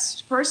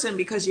fest person,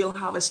 because you'll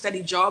have a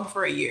steady job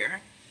for a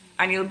year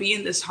and you'll be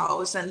in this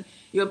house and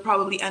you'll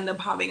probably end up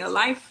having a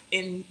life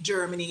in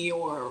Germany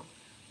or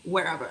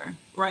wherever,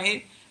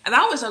 right? And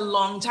that was a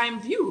long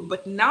time view,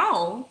 but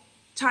now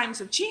times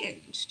have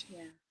changed.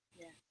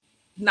 Yeah.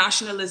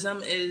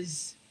 Nationalism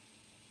is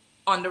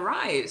on the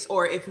rise,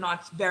 or if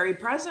not very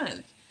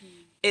present.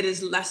 It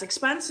is less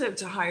expensive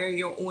to hire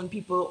your own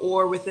people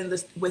or within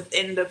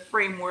the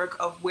framework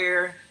of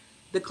where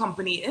the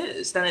company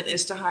is than it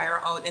is to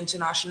hire out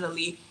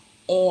internationally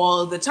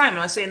all the time. I'm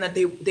not saying that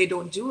they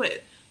don't do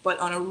it, but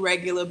on a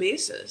regular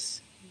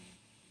basis,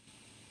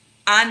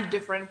 and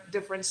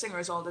different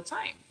singers all the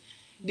time.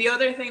 The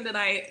other thing that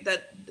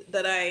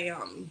I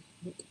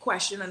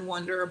question and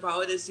wonder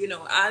about is, you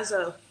know, as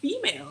a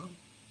female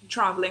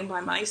traveling by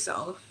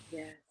myself,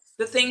 yes,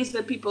 the things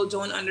that people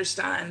don't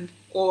understand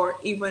or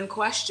even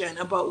question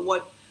about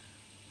what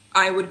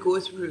I would go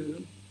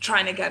through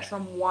trying to get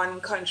from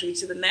one country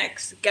to the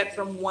next, get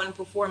from one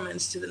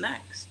performance to the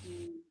next.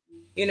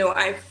 You know,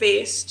 I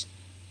faced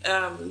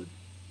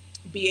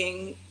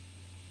being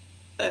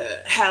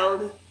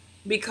held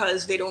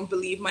because they don't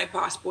believe my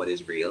passport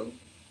is real.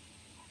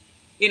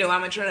 You know,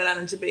 I'm a Trinidad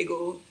and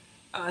Tobago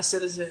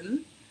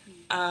citizen,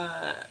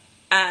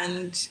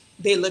 and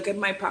they look at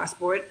my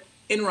passport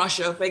in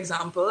Russia, for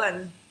example,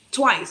 and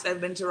twice I've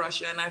been to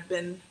Russia and I've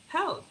been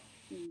held,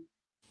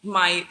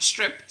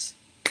 stripped,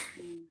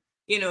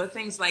 you know,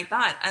 things like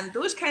that. And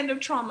those kind of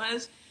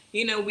traumas,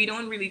 you know, we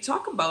don't really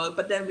talk about,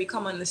 but then we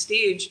come on the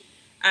stage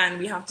and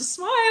we have to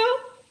smile,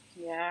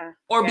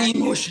 or be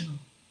emotional.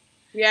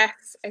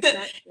 Yes,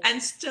 exactly.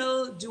 And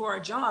still do our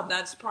job.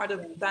 That's part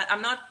of that.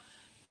 I'm not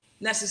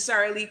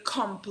necessarily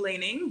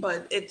complaining,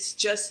 but it's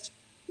just,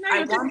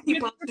 I want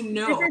people to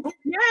know.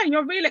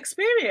 Your real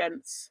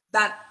experience.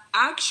 That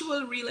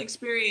actual real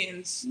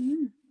experience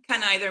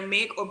can either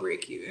make or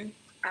break you.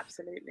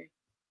 Absolutely.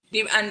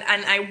 And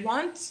I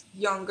want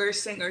younger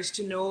singers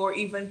to know, or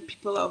even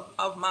people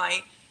of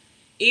my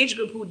age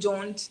group who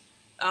don't,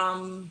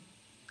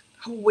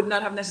 who would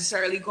not have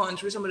necessarily gone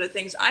through some of the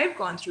things I've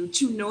gone through,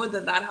 to know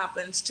that that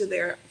happens to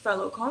their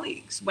fellow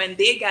colleagues when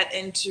they get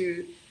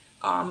into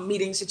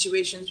meeting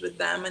situations with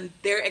them and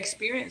their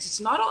experience. It's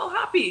not all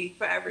happy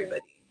for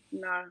everybody.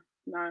 No.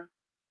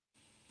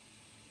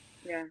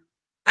 Yeah.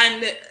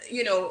 And,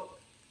 you know,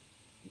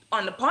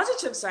 on the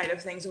positive side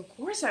of things, of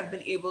course, I've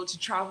been able to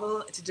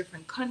travel to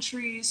different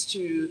countries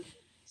to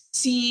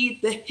see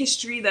the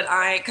history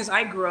because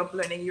I grew up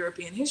learning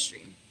European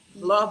history,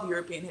 love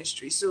European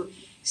history. So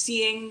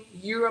seeing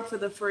Europe for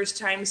the first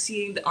time,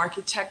 seeing the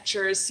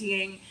architecture,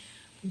 seeing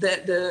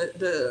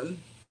the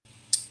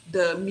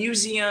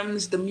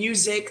museums, the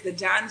music, the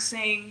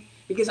dancing,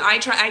 because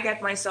I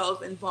get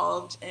myself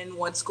involved in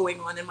what's going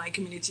on in my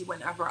community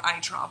whenever I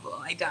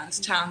travel. I dance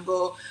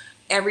tango.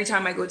 Every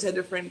time I go to a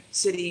different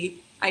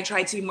city, I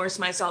try to immerse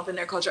myself in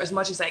their culture as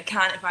much as I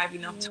can if I have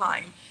enough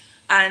time.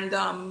 And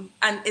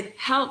it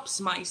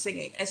helps my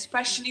singing,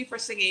 especially for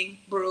singing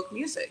Baroque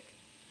music,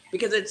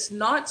 because it's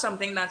not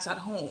something that's at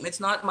home. It's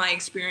not my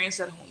experience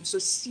at home. So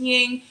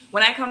seeing,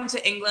 when I come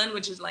to England,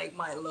 which is like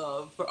my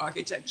love for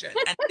architecture,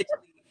 and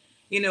Italy,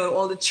 you know,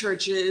 all the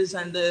churches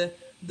and the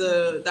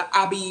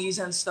abbeys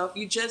and stuff,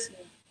 you just,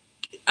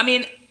 I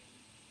mean,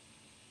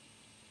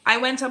 I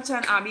went up to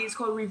an abbey. It's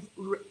called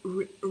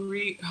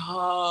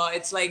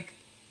it's like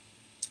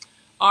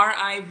Riveleau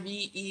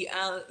Abbey,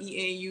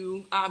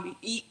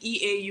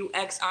 Eaux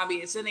Abbey.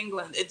 It's in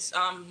England. It's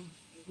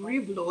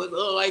Riveleau.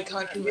 Oh, I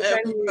can't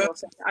remember.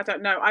 I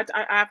don't know. I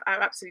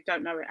absolutely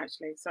don't know it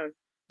actually. So,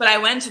 but I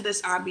went to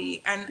this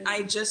abbey and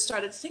I just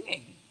started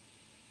singing,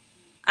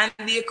 and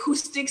the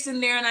acoustics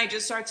in there, and I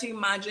just started to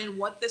imagine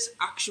what this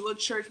actual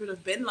church would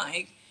have been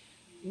like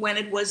when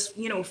it was,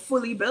 you know,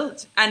 fully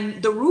built,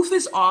 and the roof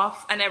is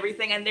off and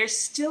everything, and there's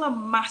still a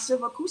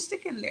massive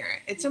acoustic in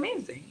there. It's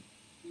amazing.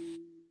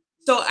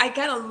 So I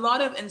get a lot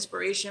of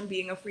inspiration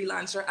being a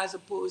freelancer as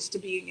opposed to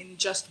being in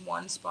just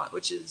one spot,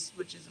 which is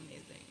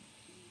amazing.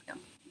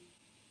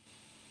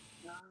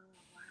 Yeah.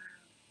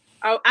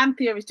 Oh,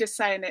 Anthea is just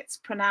saying it's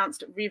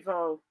pronounced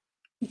Rivo.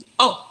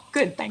 Oh,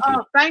 good. Thank you.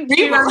 Oh, thank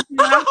you,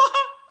 Anthea.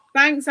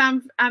 Thanks,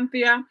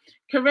 Anthea.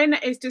 Corinna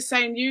is just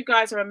saying, you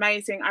guys are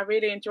amazing. I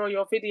really enjoy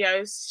your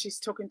videos. She's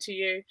talking to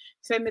you.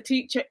 Saying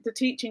the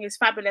teaching is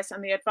fabulous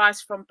and the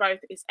advice from both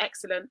is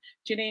excellent.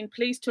 Jeanine,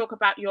 please talk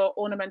about your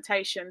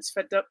ornamentations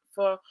for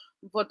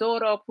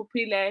Vodoro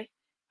Pupile.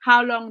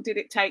 How long did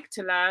it take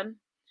to learn?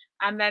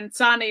 And then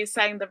Sani is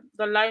saying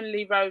the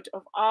lonely road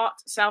of art,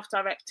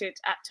 self-directed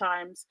at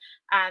times.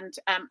 And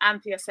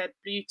Anthea said,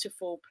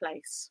 beautiful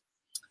place.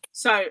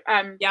 So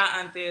yeah,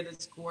 Anthea,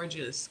 that's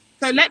gorgeous.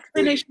 So let's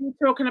finish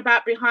talking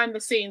about behind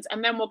the scenes,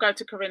 and then we'll go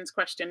to Corinne's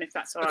question, if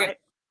that's all right.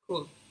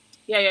 Cool.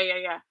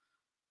 Yeah.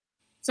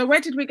 So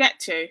where did we get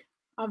to?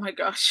 Oh my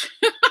gosh.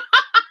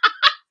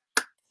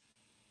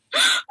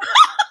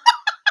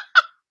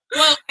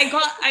 Well,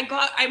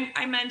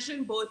 I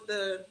mentioned both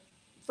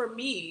for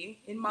me,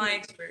 in my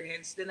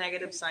experience, the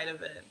negative side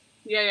of it.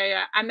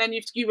 Yeah. And then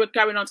you were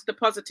going on to the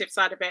positive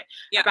side of it,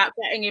 about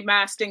getting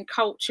immersed in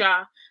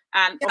culture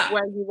and of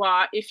where you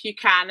are, if you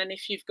can, and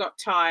if you've got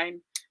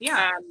time.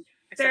 Yeah.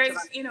 There's,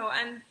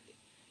 and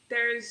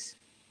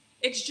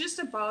it's just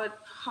about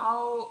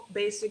how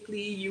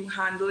basically you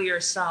handle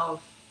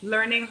yourself,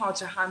 learning how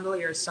to handle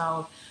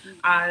yourself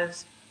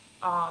as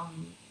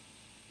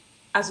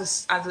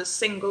a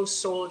single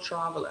soul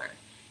traveler.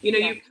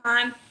 You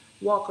can't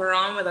walk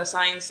around with a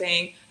sign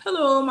saying,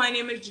 hello, my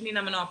name is Jeanine,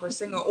 I'm an opera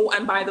singer. Oh,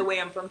 and by the way,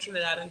 I'm from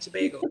Trinidad and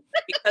Tobago,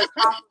 because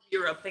half of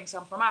Europe thinks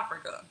I'm from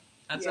Africa.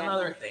 That's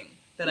another thing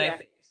that I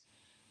face,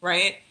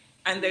 right?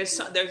 And there's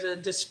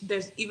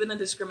even a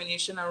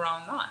discrimination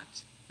around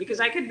that, because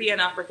I could be an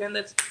African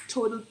that's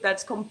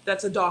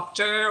a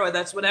doctor or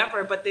that's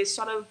whatever, but they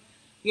sort of,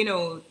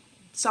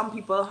 some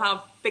people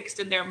have fixed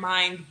in their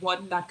mind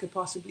what that could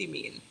possibly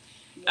mean.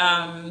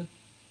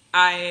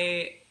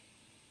 I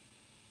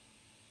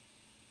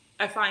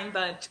find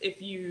that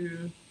if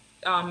you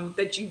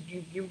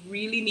you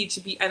really need to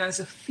be, and as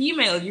a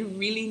female, you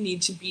really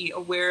need to be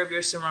aware of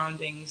your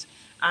surroundings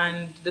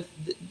and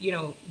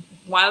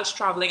whilst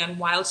traveling and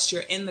whilst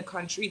you're in the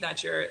country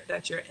that you're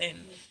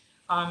in,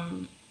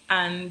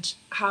 and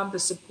have the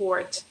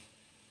support,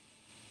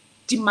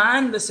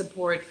 demand the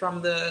support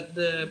from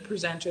the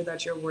presenter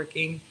that you're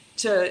working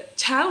to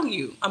tell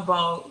you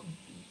about,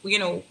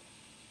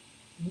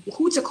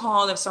 who to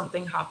call if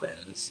something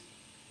happens,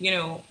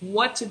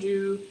 what to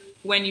do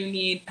when you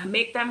need,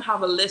 make them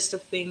have a list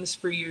of things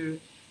for you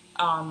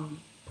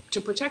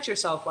to protect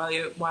yourself while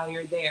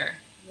you're there.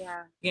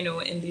 Yeah.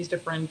 In these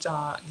different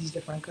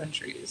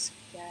countries.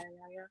 Yeah.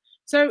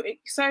 So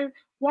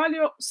while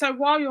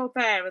you're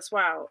there as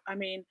well, I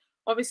mean,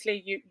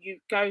 obviously you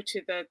go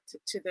to the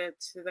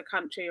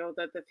country or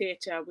the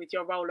theatre with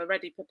your role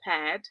already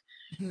prepared,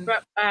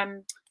 but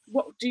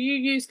what do you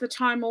use the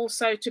time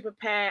also to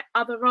prepare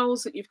other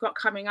roles that you've got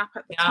coming up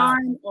at the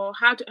time, or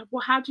how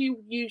do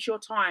you use your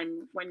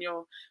time when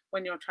you're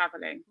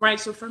traveling? Right.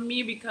 So for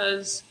me,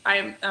 because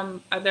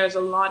there's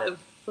a lot of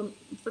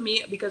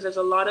because there's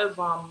a lot of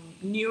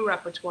new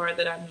repertoire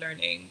that I'm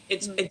learning.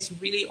 It's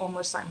really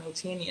almost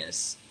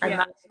simultaneous, and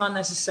that's not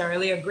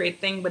necessarily a great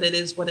thing, but it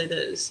is what it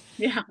is.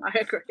 Yeah, I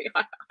agree.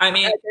 I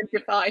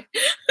identify.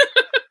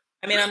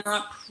 I mean, I'm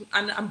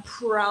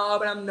proud,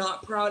 but I'm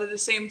not proud at the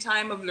same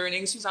time of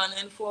learning Susanna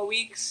in 4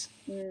 weeks.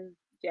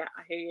 Yeah,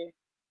 I hear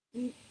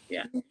you.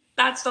 Yeah.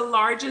 That's the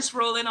largest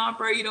role in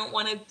opera. You don't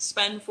want to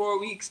spend 4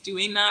 weeks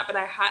doing that, but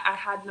I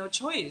had no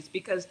choice,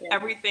 because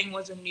everything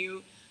was a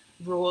new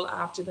role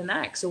after the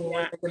next. So what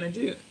was I going to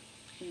do?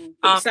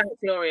 It sounds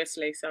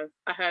gloriously. So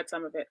I heard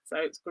some of it. So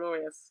it's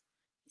glorious.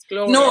 It's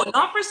glorious. No,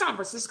 not for San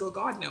Francisco.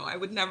 God, no. I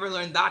would never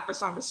learn that for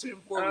San Francisco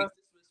in 4 weeks.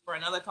 This was for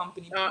another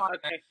company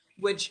project,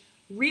 which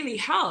really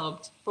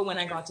helped for when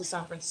I got to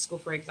San Francisco,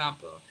 for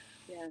example.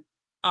 Yeah.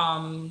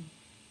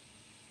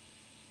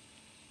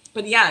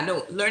 But yeah,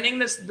 no, learning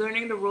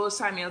the roles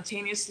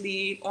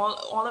simultaneously,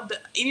 all of the,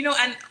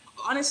 and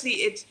honestly,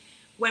 it's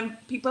when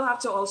people have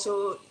to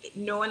also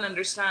know and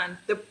understand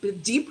the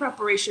deep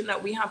preparation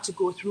that we have to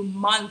go through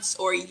months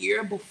or a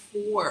year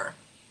before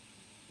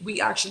we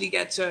actually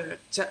get to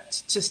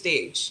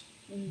stage.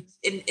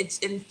 It's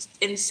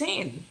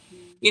insane.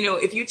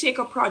 If you take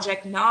a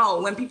project now,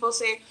 when people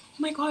say, oh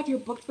my God, you're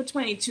booked for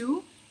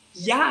 22?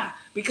 Yeah,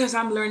 because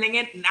I'm learning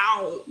it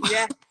now.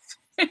 Yeah,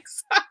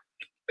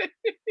 exactly.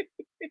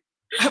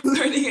 I'm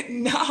learning it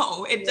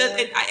now. A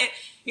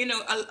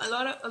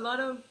lot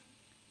of,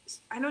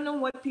 I don't know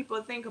what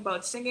people think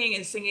about singing,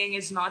 and singing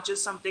is not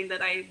just something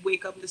that I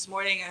wake up this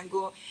morning and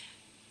go,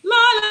 la,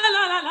 la,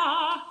 la, la,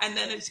 la, and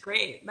then it's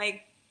great.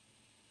 Like,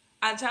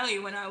 I'll tell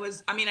you,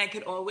 I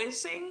could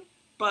always sing,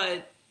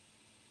 but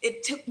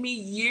it took me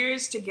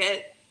years to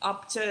get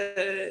up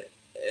to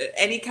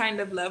any kind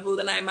of level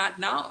that I'm at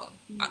now,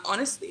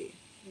 honestly.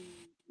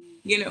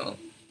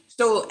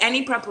 So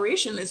any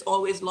preparation is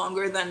always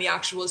longer than the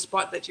actual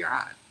spot that you're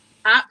at.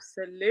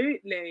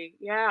 Absolutely.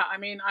 Yeah. I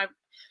mean,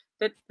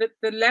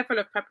 the level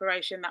of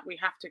preparation that we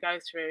have to go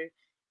through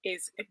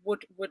if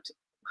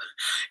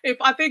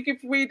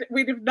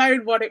we'd have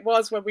known what it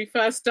was when we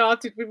first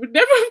started, we would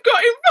never have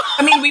got involved.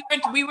 I mean,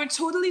 we were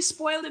totally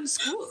spoiled in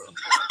school.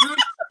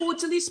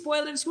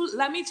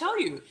 Let me tell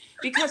you,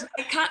 because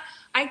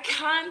I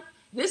can't,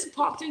 this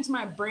popped into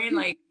my brain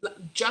like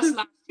just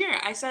last year.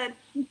 I said,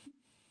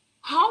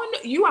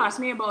 you asked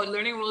me about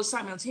learning roles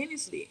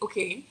simultaneously.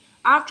 Okay,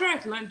 after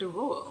I've learned the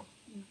role,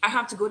 I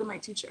have to go to my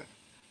teacher.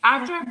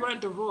 After I've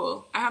learned the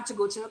role, I have to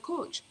go to a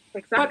coach.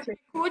 Exactly.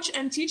 But coach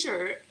and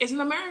teacher is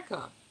in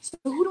America. So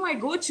who do I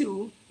go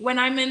to when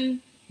I'm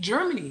in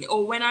Germany,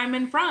 or when I'm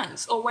in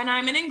France, or when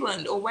I'm in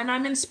England, or when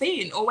I'm in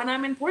Spain, or when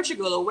I'm in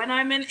Portugal, or when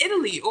I'm in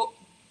Italy? Or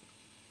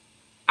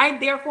I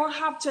therefore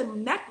have to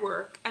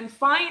network and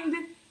find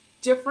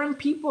different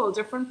people,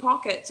 different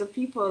pockets of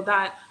people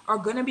that are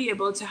going to be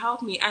able to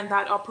help me and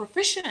that are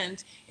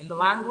proficient in the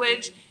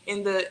language,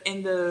 in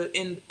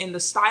the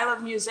style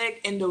of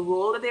music, in the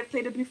role that they've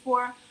played it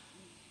before.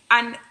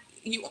 And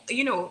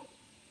you know,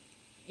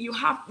 you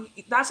have,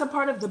 that's a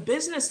part of the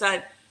business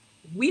that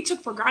we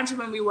took for granted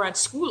when we were at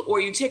school, or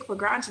you take for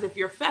granted if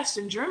you're fest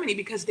in Germany,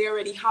 because they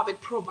already have it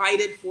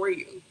provided for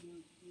you.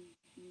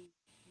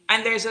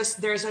 And there's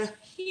a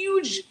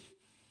huge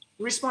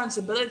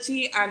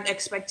responsibility and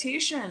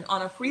expectation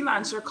on a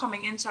freelancer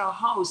coming into a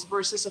house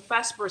versus a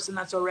fest person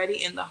that's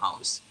already in the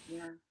house,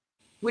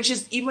 which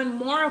is even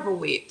more of a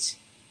weight,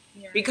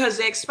 because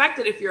they expect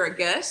that if you're a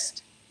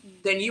guest,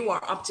 then you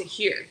are up to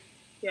here.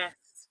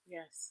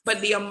 Yes.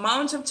 But the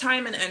amount of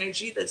time and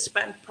energy that's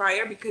spent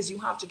prior, because you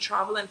have to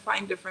travel and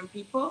find different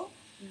people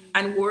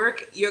and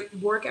work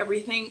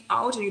everything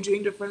out, and you're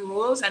doing different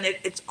roles, and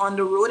it's on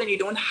the road, and you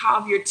don't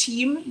have your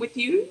team with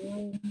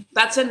you.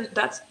 That's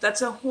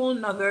a whole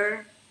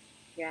nother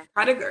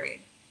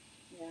category.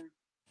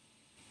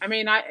 I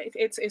mean,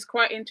 it's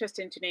quite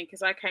interesting, Jeanine,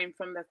 because I came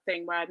from the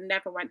thing where I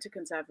never went to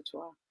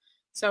conservatoire.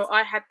 So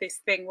I had this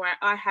thing where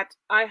I had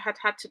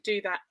to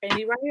do that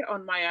anyway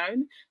on my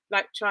own,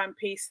 like try and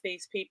piece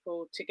these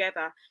people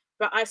together.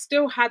 But I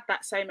still had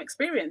that same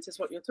experience as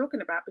what you're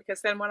talking about,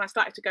 because then when I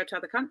started to go to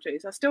other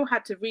countries, I still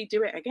had to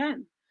redo it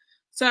again.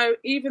 So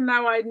even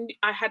though I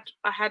had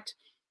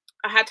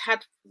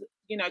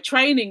you know,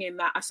 training in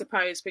that, I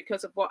suppose,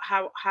 because of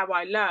how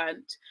I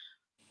learned,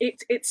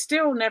 it's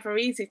still never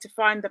easy to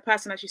find the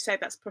person, as you say,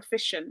 that's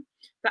proficient,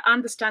 that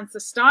understands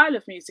the style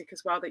of music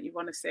as well that you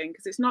want to sing,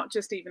 because it's not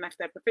just even if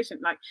they're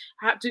proficient, like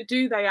how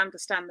do they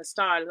understand the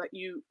style that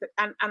you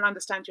and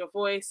understand your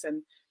voice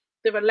and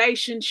the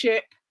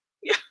relationship.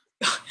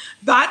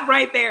 That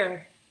right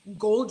there,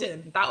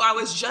 golden. That I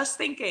was just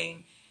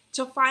thinking,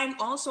 to find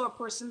also a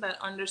person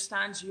that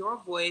understands your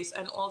voice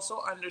and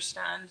also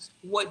understands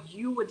what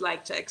you would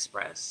like to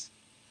express.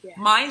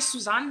 My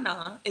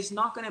Susanna is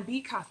not going to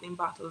be Kathleen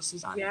Battle's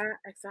Susanna. Yeah,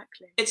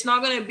 exactly. It's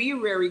not going to be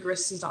Rary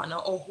Gris Susanna,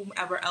 or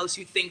whomever else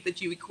you think that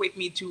you equate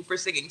me to for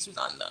singing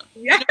Susanna.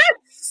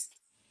 Yes.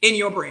 In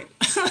your brain.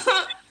 Yes,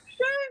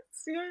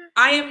 yeah.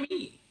 I am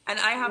me, and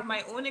I have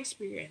my own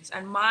experience,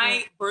 and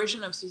my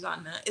version of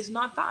Susanna is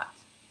not that.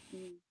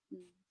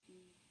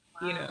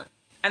 Wow. You know,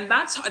 and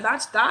that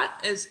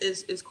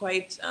is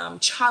quite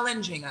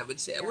challenging, I would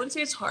say. I wouldn't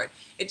say it's hard.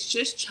 It's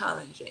just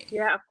challenging.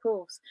 Yeah, of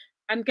course.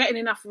 And getting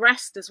enough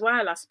rest as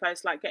well, I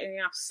suppose, like getting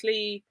enough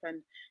sleep,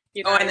 and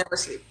you know. Oh, I never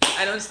sleep.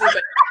 I don't sleep.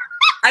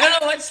 I don't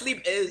know what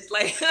sleep is.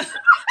 Like,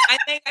 I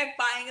think I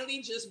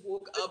finally just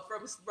woke up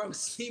from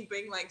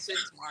sleeping like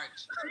since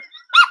March.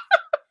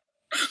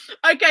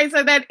 Okay,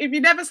 so then if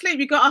you never sleep,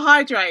 you got to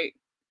hydrate.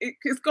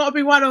 It's got to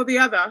be one or the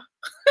other.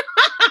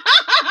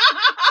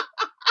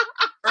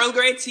 Earl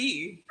Grey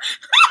tea.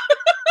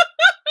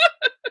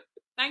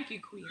 Thank you,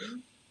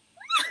 Queen.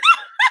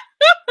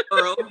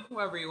 Earl,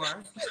 whoever you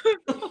are.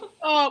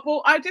 Oh,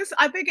 well, I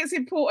think it's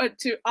important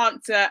to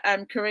answer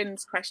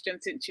Corinne's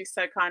question, since she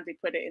so kindly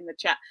put it in the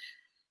chat.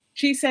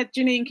 She said,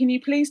 Jeanine, can you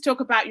please talk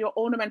about your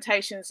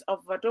ornamentations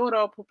of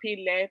Vadoro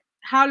Pupille?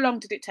 How long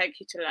did it take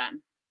you to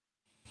learn?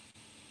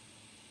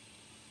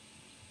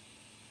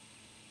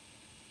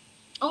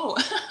 Oh,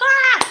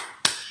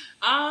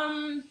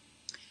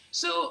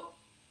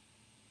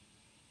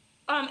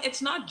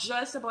 it's not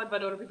just about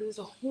Vadoro, because there's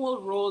a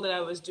whole role that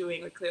I was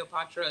doing with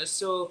Cleopatra.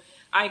 So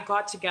I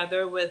got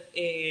together with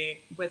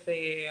a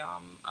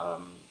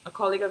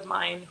colleague of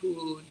mine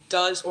who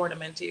does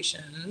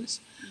ornamentations.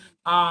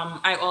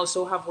 I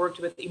also have worked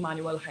with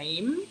Emmanuel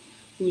Haim,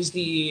 who's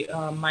the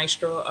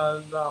maestra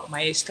of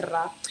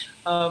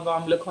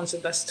Le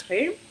Concert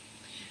d'Astrée.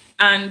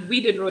 And we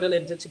did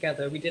Rodelinda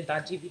together. We did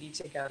that DVD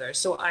together.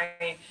 So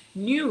I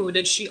knew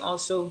that she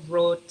also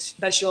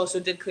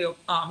did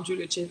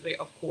Giulio Cesare,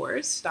 of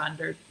course,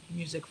 standard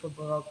music for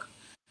Baroque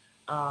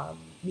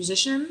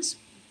musicians.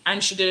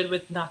 And she did it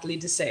with Nathalie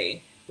Dessay,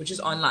 which is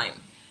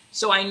online.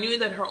 So I knew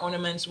that her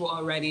ornaments were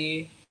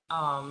already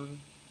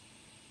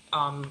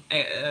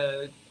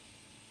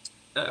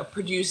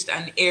produced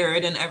and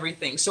aired and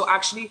everything. So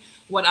actually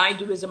what I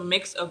do is a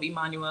mix of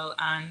Emmanuel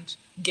and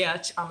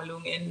Gert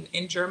Amelung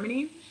in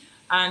Germany.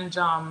 And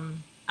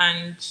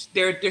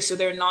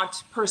they're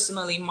not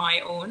personally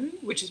my own,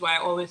 which is why I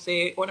always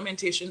say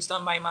ornamentations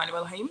done by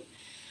Emmanuel Haim.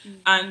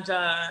 And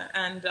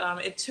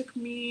it took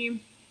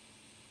me,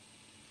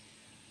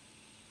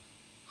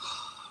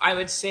 I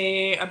would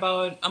say,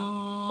 about a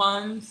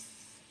month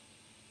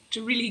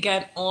to really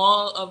get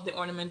all of the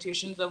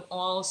ornamentations of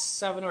all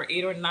 7 or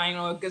 8 or 9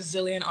 or a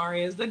gazillion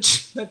arias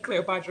that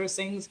Cleopatra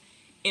sings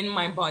in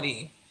my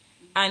body.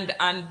 And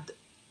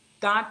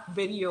that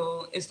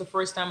video is the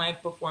first time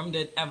I've performed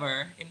it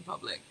ever in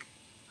public.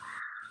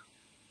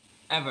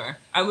 Ever.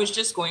 I was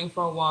just going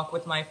for a walk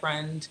with my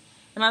friend,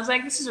 and I was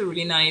like, this is a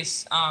really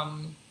nice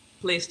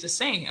place to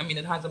sing. I mean,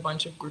 it has a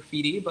bunch of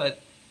graffiti,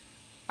 but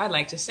I'd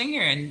like to sing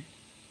here. And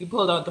we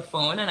pulled out the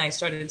phone and I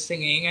started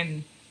singing,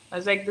 and I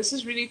was like, this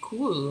is really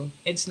cool.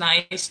 It's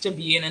nice to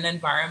be in an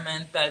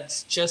environment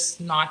that's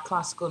just not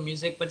classical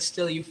music, but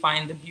still you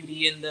find the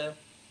beauty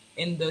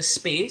in the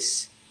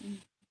space.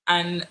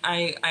 And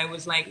I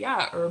was like,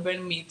 yeah,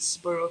 urban meets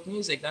Baroque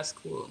music. That's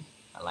cool.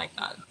 I like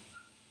that.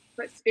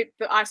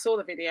 I saw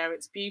the video.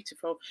 It's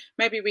beautiful.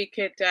 Maybe we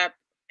could,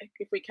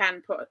 if we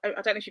can, put,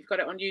 I don't know if you've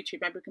got it on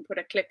YouTube, maybe we can put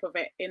a clip of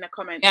it in the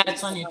comments. Yeah,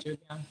 it's on YouTube.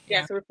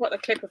 Yeah, so we put a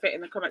clip of it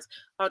in the comments.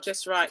 I'll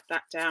just write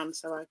that down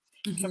so I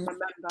can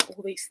remember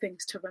all these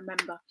things to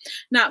remember.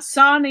 Now,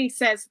 Sani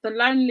says, the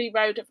lonely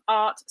road of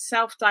art,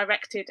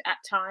 self-directed at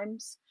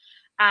times.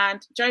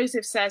 And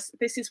Joseph says,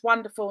 this is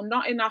wonderful.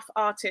 Not enough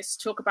artists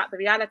talk about the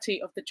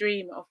reality of the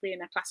dream of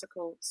being a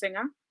classical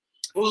singer.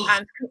 Ooh.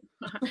 And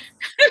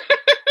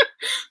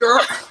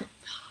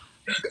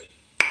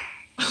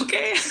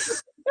okay.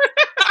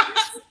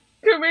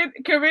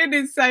 Corinne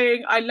is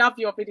saying, I love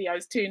your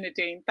videos too,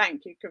 Nadine.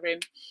 Thank you,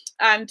 Corinne.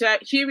 And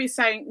Hugh is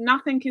saying,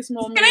 nothing is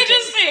more moving. Can I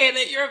just say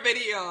that your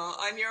video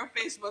on your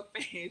Facebook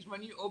page,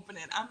 when you open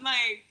it, I'm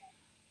like,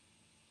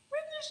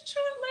 where is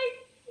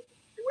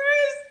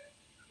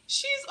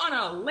she's on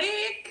a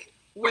lake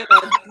with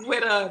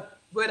a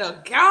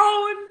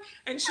gown,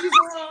 and she's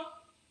all.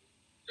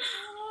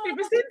 It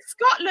was in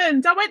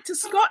Scotland. I went to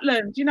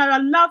Scotland. You know, I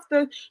love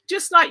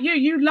just like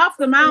you love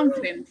the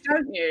mountains,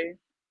 don't you?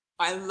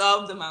 I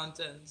love the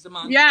mountains.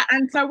 Yeah,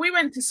 and so we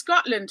went to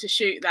Scotland to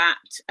shoot that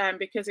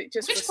because it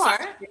just Which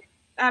part?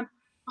 Oh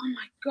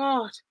my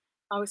God.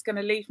 I was going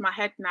to leave my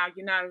head now,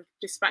 you know,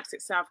 distracts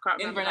itself. Can't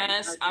remember.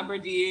 Inverness,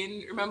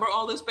 Aberdeen. Remember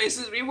all those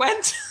places we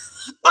went?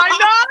 I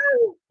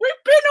know.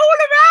 We've been all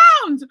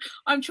around.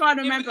 I'm trying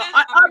to remember.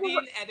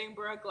 Aberdeen,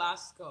 Edinburgh,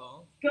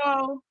 Glasgow.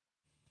 Go.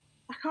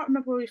 I can't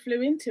remember where we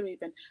flew into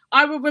even.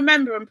 I will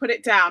remember and put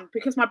it down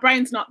because my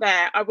brain's not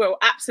there. I will,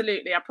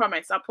 absolutely. I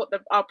promise.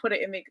 I'll put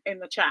it in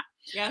the chat.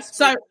 Yes.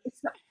 So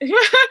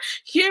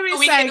Hugh is saying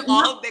we can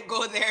all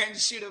go there and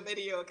shoot a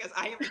video because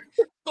I am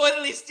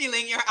totally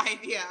stealing your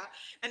idea.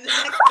 And the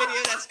next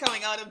video that's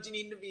coming out of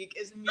Jeanine De Bique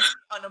is me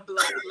on a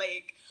bloody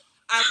lake.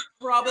 I'll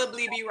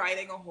probably be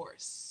riding a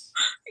horse.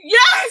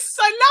 Yes,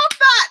 I love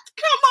that.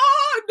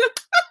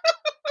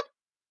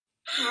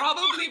 Come on.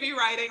 Probably be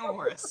riding a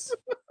horse.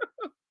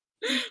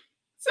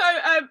 So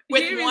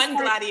with one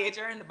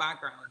gladiator in the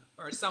background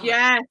or something.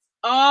 Yes.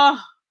 Oh,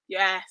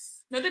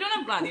 yes. No, they don't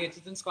have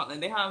gladiators in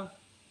Scotland. They have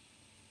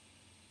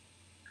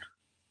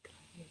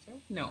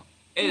no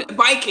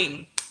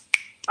Viking.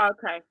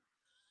 Okay.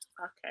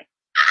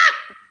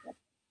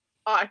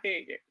 I hear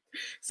you.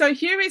 So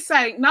Hugh is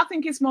saying,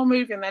 nothing is more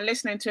moving than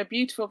listening to a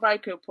beautiful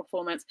vocal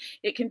performance.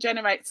 It can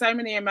generate so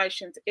many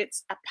emotions.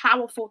 It's a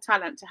powerful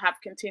talent to have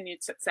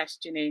continued success,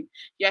 Jeanine.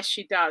 Yes,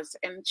 she does.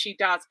 And she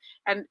does.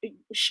 And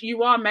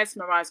you are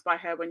mesmerized by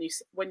her when you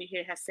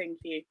hear her sing,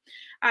 Hugh.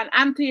 And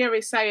Anthea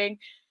is saying,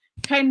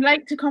 came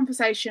late to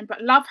conversation,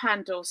 but love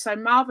Handel, so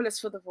marvelous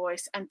for the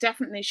voice and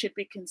definitely should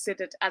be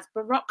considered as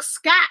Baroque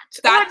scat.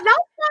 I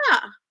love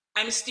that.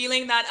 I'm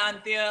stealing that,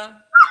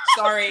 Anthea.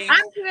 Sorry.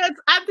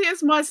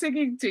 Anthea's my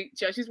singing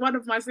teacher. She's one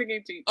of my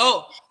singing teachers.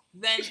 Oh,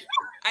 then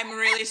I'm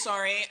really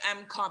sorry.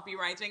 I'm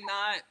copywriting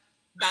that.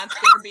 That's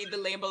going to be the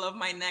label of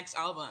my next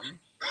album.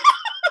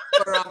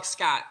 Baroque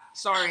scat.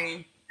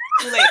 Sorry.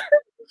 Too late.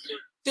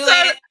 Too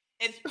late.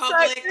 It's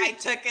public. I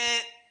took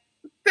it.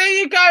 There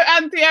you go,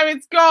 Anthea.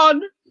 It's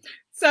gone.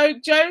 So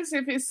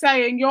Joseph is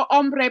saying, your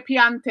Hombre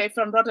Piante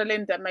from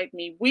Rodelinda made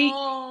me weep.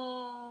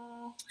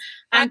 Oh,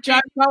 and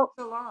Joe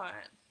a lot.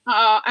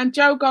 And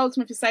Joe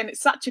Goldsmith is saying it's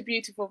such a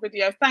beautiful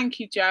video. Thank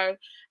you, Joe.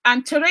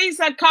 And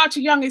Teresa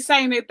Carter-Young is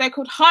saying that they're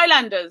called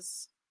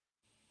Highlanders.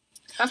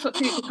 That's what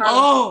people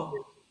call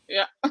them.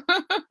 Yeah.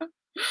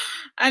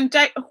 And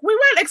Jay, we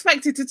weren't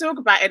expected to talk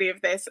about any of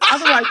this.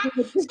 Otherwise, we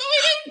didn't do our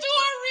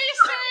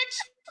research.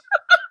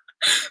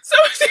 So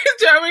we didn't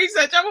do our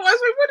research. Otherwise,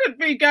 we wouldn't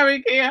be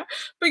going here.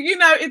 But you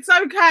know, it's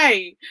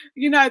okay.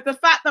 You know, the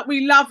fact that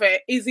we love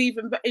it is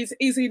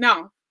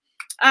enough.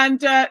 And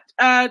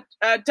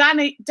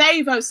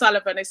Dave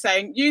O'Sullivan is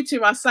saying, you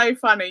two are so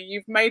funny.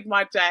 You've made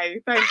my day.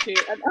 Thank you.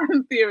 And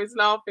Anthea is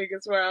laughing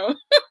as well.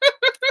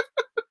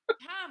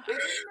 I didn't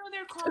know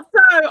they're called.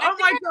 Oh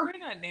my God. I've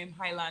heard that name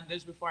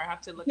Highlanders before. I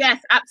have to look.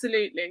 Yes,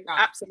 absolutely. Yeah.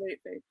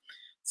 Absolutely.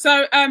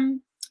 So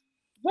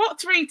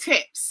what 3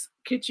 tips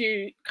could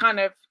you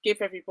kind of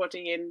give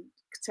everybody in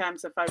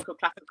terms of vocal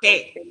classical?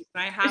 Okay,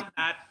 I have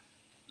that.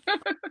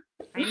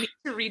 I need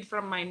to read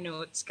from my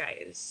notes,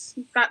 guys.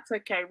 That's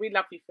okay. We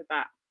love you for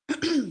that.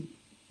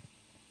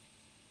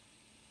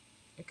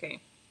 Okay.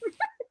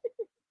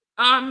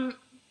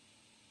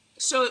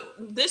 So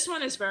this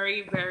one is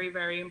very, very,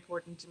 very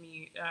important to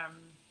me.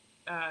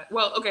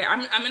 Well, okay,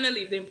 I'm going to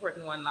leave the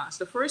important one last.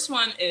 The first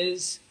one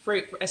is,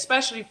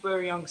 especially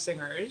for young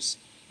singers,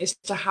 is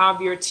to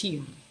have your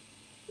team.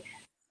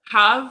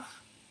 Have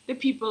the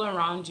people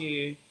around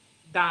you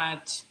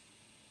that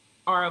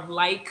are of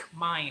like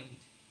mind,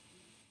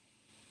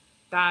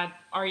 that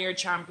are your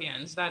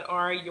champions, that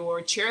are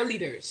your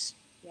cheerleaders.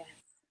 Yes.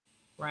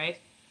 right?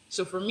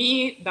 So for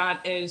me,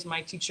 that is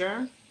my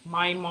teacher,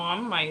 my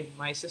mom,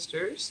 my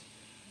sisters,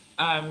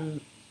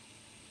 and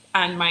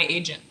my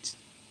agent,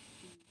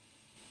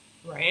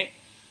 right?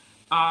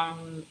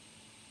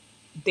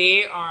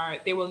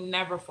 They will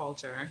never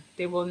falter.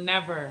 They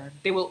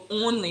will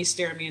only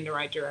steer me in the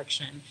right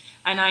direction.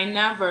 And I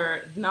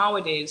never,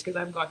 nowadays, because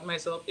I've gotten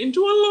myself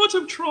into a lot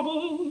of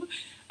trouble,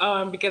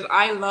 because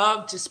I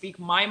love to speak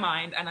my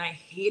mind and I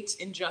hate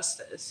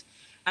injustice.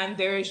 And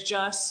there's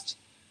just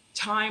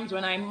times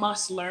when I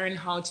must learn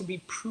how to be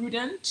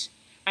prudent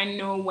and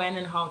know when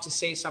and how to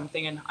say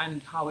something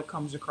and how it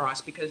comes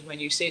across. Because when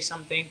you say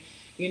something,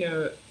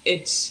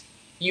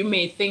 you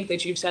may think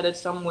that you've said it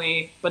some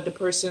way, but the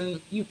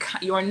person,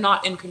 you are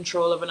not in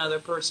control of another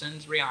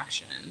person's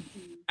reaction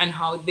and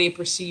how they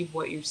perceive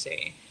what you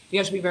say. You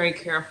have to be very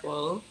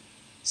careful,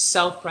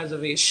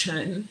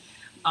 self-preservation,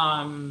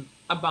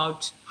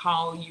 about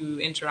how you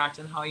interact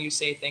and how you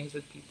say things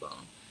with people.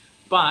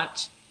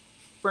 But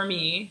for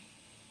me,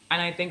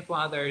 and I think for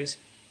others,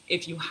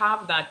 if you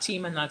have that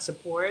team and that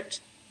support,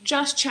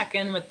 just check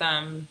in with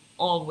them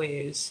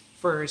always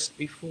first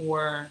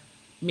before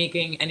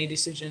making any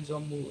decisions or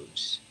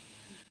moves.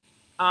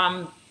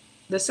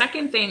 The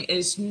second thing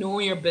is know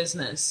your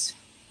business.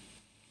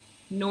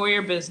 Know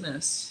your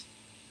business.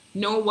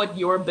 Know what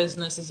your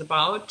business is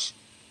about.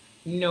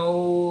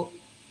 Learn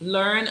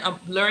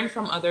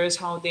from others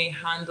how they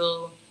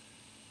handle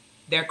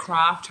their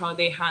craft, how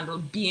they handle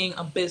being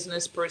a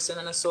business person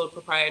and a sole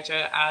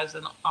proprietor as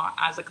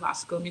a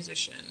classical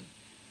musician.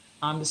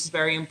 This is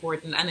very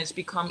important, and it's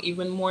become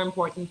even more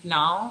important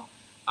now,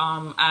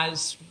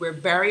 as we're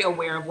very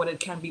aware of what it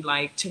can be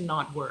like to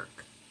not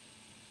work.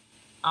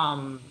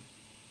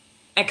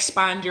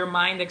 Expand your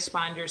mind,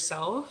 expand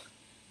yourself,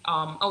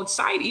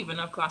 outside even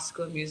of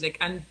classical music,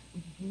 and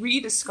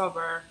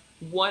rediscover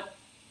what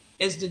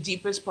is the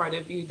deepest part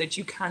of you that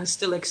you can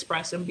still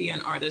express and be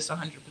an artist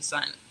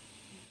 100%.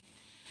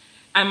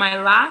 And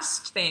my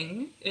last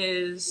thing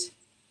is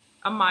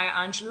a Maya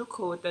Angelou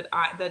quote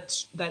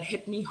that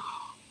hit me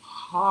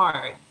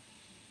hard,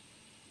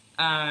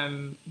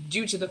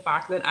 due to the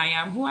fact that I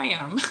am who I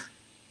am.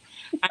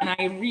 And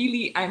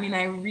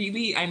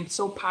I'm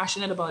so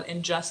passionate about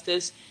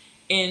injustice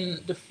in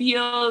the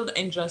field,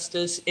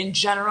 injustice in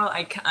general.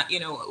 I can't,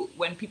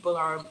 when people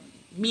are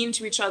mean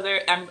to each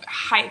other, I'm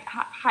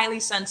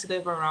highly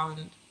sensitive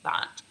around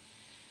that.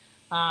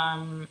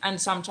 And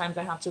sometimes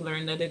I have to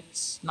learn that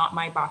it's not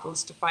my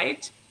battles to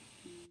fight.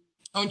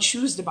 I don't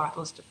choose the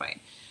battles to fight.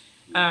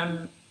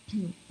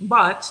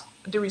 But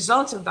the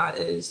result of that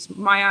is,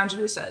 Maya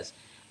Angelou says,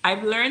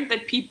 I've learned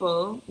that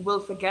people will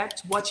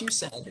forget what you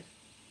said.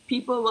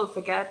 People will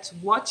forget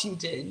what you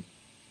did.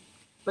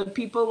 But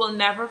people will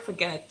never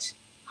forget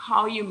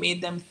how you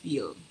made them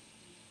feel.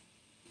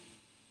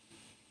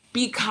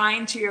 Be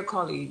kind to your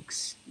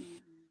colleagues,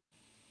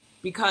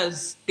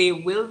 because they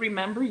will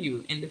remember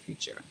you in the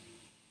future.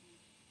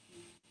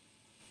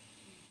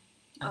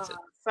 That's it.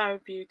 So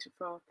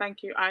beautiful.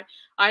 Thank you. I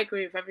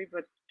agree with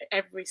everybody,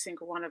 every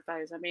single one of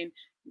those. I mean,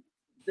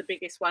 the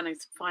biggest one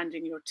is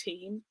finding your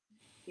team.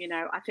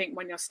 I think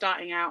when you're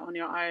starting out on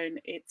your own,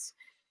 it's,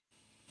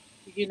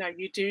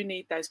 you do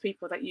need those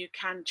people that you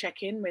can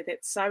check in with.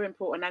 It's so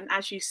important. And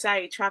as you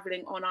say,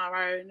 traveling on our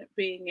own,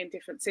 being in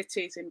different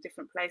cities, in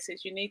different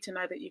places, you need to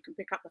know that you can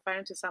pick up the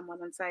phone to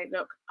someone and say,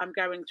 look, I'm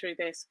going through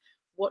this.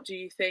 What do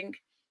you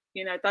think?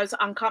 Those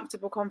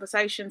uncomfortable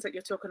conversations that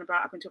you're talking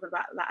about. I've been talking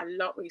about that a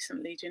lot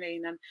recently,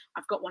 Jeanine, and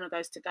I've got one of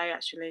those today,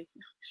 actually,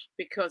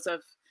 because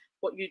of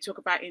what you talk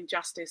about,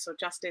 injustice or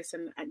justice.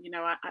 And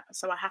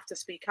so I have to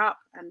speak up.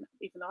 And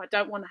even though I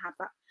don't want to have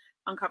that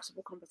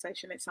uncomfortable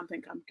conversation, it's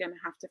something I'm going to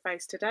have to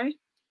face today.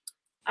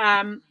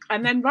 And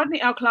then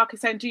Rodney L. Clark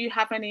is saying, do you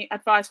have any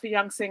advice for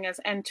young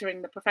singers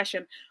entering the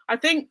profession? I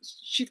think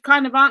she's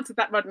kind of answered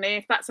that, Rodney,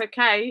 if that's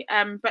okay.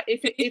 But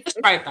if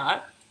write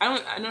that. I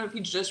don't know if he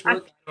just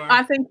wrote that. Or...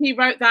 I think he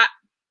wrote that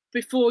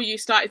before you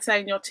started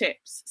saying your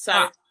tips.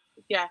 So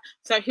yeah,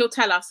 so he'll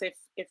tell us if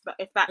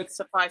that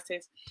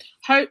suffices.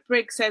 Hope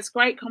Briggs says,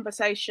 great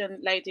conversation,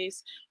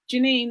 ladies.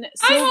 Jeanine,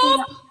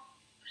 so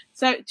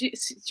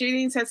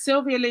Jeanine says,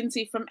 Sylvia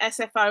Lindsay from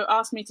SFO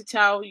asked me to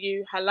tell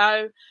you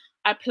hello.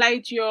 I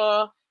played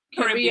your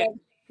Caribbean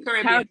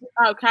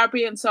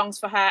songs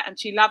for her and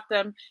she loved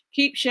them.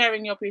 Keep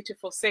sharing your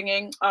beautiful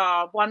singing.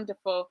 Oh,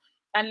 wonderful.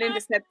 And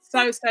Linda said,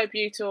 so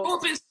beautiful.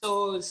 Hope is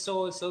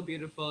so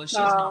beautiful. She's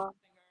not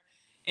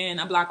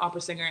a Black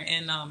opera singer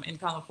in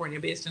California,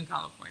 based in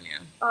California.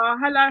 Oh,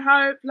 hello,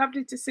 Hope.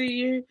 Lovely to see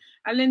you.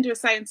 And Linda was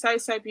saying, so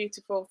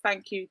beautiful.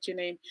 Thank you,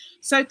 Jeanine.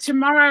 So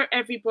tomorrow,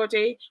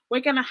 everybody,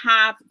 we're going to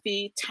have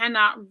the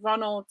tenor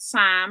Ronald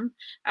Sam.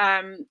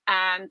 Yes,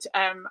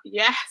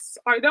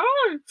 I know.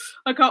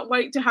 I can't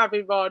wait to have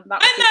him on.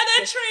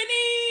 Another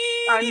Trini!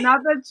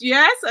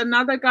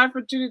 Another guy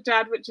from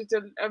Trinidad, which is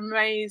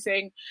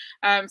amazing.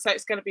 So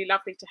it's going to be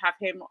lovely to have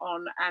him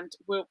on, and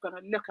we're going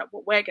to look at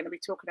what we're going to be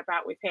talking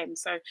about with him.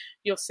 So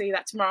you'll see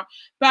that tomorrow.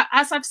 But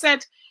as I've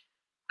said,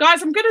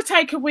 Guys, I'm going to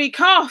take a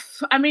week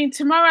off. I mean,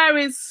 tomorrow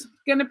is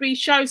going to be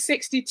show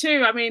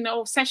 62. I mean,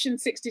 or session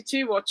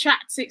 62 or chat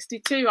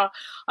 62.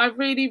 I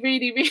really,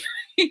 really,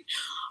 really,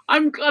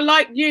 I'm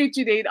like you,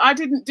 Jeanine. I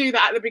didn't do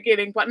that at the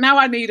beginning, but now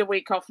I need a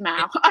week off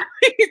now. I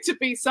need to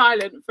be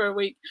silent for a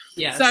week.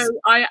 Yes. So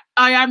I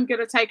am going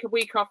to take a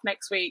week off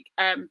next week,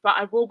 but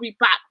I will be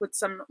back with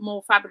some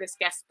more fabulous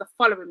guests the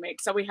following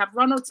week. So we have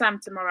Ronald Sam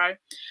tomorrow,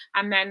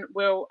 and then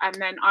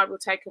I will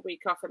take a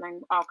week off, and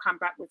then I'll come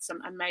back with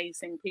some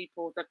amazing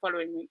people the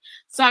following week.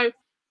 So,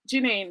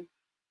 Jeanine,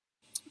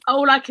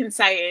 all I can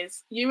say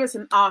is, you as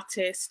an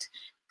artist,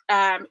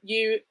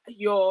 your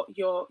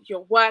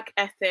work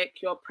ethic,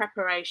 your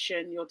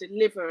preparation, your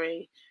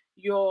delivery,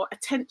 your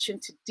attention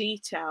to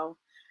detail.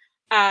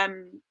 I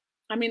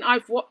mean,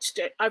 I've watched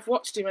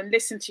you and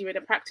listened to you in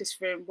a practice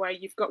room where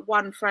you've got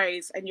one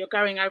phrase and you're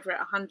going over it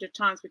 100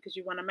 times because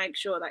you want to make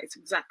sure that it's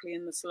exactly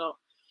in the slot.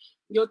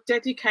 Your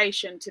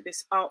dedication to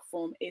this art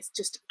form is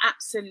just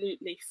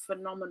absolutely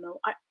phenomenal.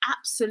 I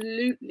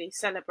absolutely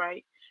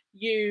celebrate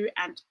you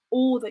and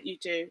all that you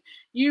do.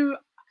 You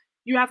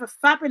have a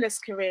fabulous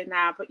career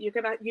now, but you're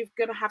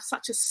gonna have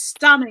such a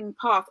stunning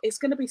path. It's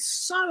gonna be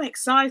so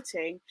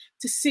exciting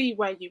to see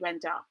where you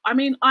end up. I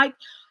mean,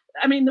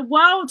 the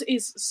world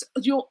is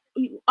your.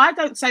 I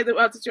don't say the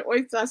world is your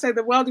oyster. I say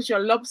the world is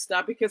your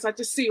lobster, because I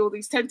just see all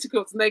these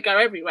tentacles and they go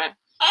everywhere.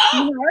 Oh!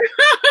 You know?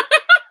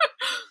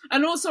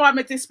 And also, I'm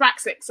a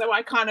dyspraxic, so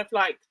I kind of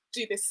like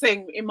do this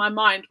thing in my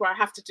mind where I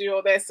have to do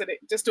all this, and it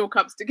just all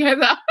comes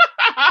together.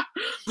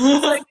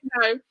 So, you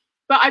know.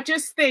 But I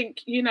just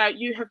think, you know,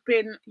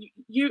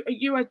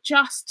 you are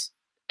just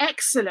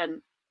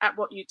excellent at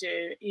what you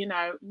do, you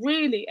know,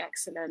 really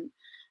excellent.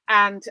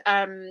 And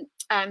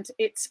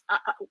it's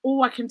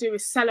all I can do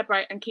is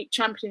celebrate and keep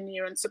championing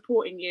you and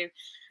supporting you.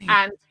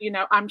 And, you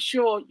know, I'm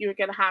sure you're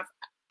going to have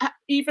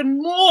even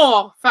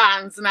more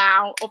fans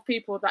now of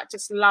people that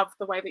just love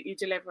the way that you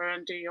deliver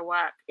and do your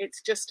work.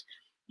 It's just,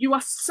 you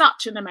are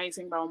such an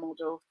amazing role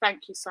model.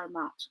 Thank you so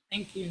much.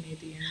 Thank you,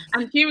 Nadine.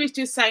 And Hugh is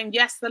just saying,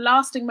 yes, the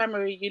lasting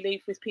memory you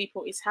leave with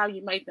people is how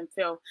you made them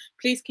feel.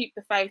 Please keep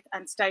the faith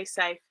and stay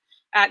safe.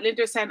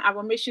 Linda is saying, I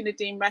will miss you,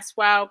 Nadine. Rest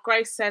well.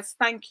 Grace says,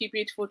 thank you,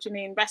 beautiful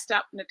Jeanine. Rest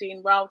up,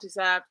 Nadine. Well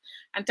deserved.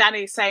 And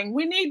Danny is saying,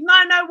 we need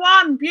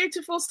 901.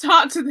 Beautiful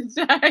start to the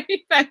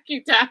day. Thank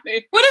you,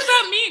 Danny. What does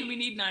that mean? We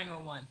need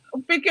 901.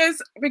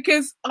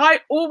 Because I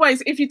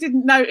always, if you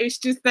didn't notice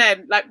just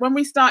then, like when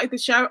we started the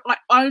show, I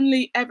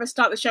only ever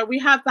start the show. We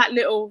have that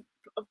little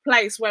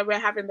place where we're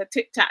having the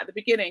tic-tac at the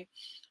beginning.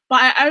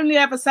 But I only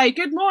ever say,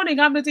 good morning,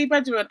 I'm Nadine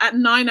Benjamin at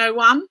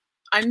 9:01.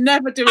 I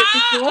never do it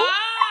before.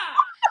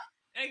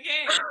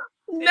 Okay.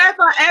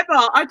 Never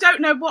ever. I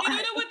don't know what. You don't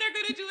know what they're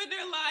gonna do in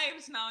their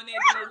lives now, Nadine.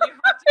 You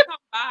have to come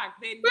back.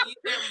 They need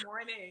their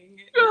morning.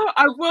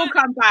 I will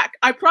come back.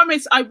 I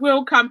promise I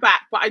will come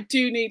back, but I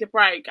do need a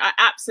break. I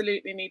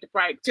absolutely need a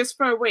break, just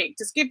for a week.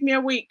 Just give me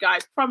a week,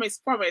 guys. Promise.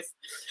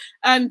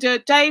 And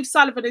Dave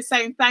Sullivan is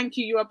saying, thank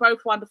you. You are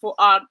both wonderful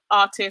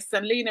artists.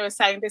 And Lena is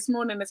saying, this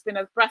morning has been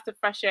a breath of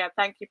fresh air.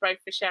 Thank you both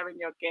for sharing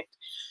your gift.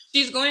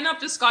 She's going up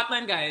to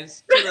Scotland,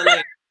 guys. To the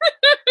lake.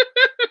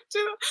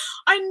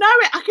 I know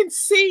it. I can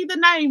see the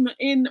name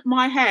in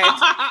my head.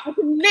 I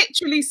can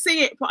literally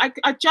see it, but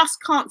I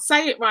just can't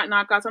say it right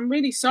now, guys. I'm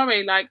really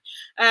sorry. Like,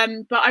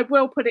 but I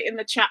will put it in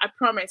the chat. I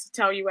promise to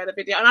tell you where the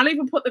video, and I'll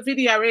even put the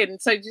video in,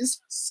 so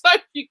just so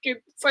you can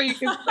see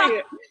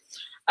it.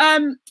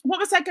 What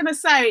was I going to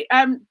say?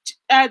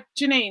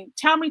 Jeanine,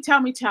 tell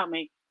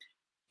me.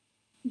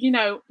 You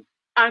know,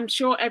 I'm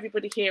sure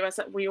everybody here, as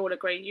we all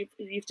agree,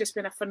 you've just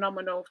been a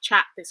phenomenal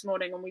chat this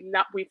morning, and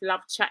we've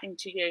loved chatting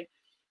to you.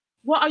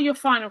 What are your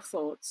final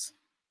thoughts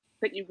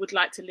that you would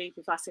like to leave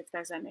with us, if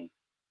there's any?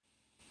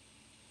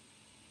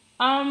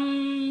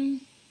 I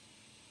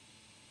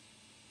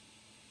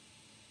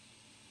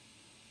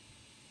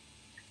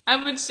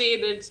would say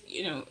that,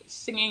 you know,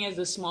 singing is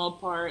a small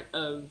part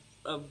of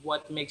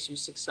what makes you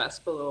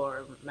successful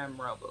or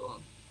memorable.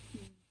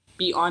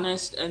 Be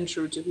honest and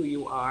true to who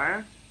you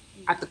are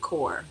at the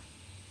core.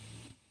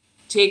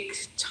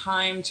 Take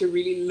time to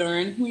really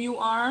learn who you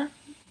are,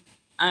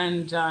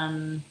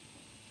 and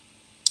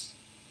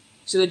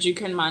so that you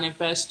can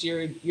manifest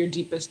your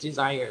deepest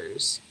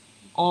desires.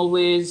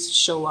 Always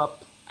show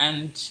up,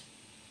 and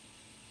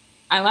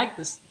I like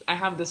this. I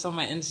have this on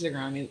my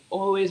Instagram.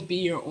 Always be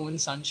your own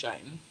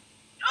sunshine.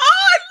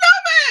 Oh, I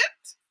love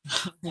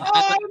it! Yeah,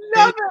 I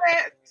love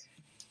it!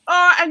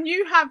 Oh, and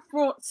you have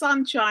brought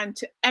sunshine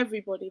to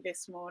everybody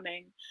this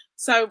morning.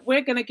 So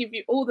we're going to give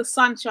you all the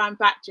sunshine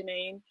back,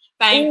 Jeanine.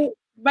 Thank you.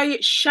 May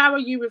it shower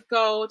you with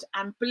gold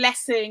and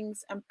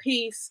blessings and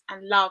peace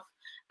and love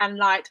and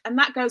light. And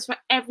that goes for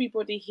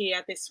everybody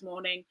here this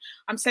morning.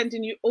 I'm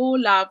sending you all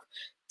love.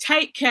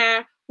 Take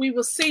care. We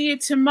will see you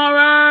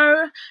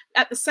tomorrow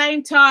at the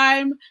same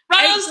time.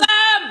 Ronald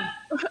Sam!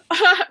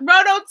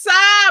 Ronald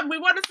Sam! We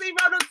want to see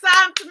Ronald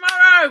Sam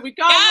tomorrow. We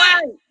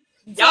can't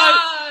wait.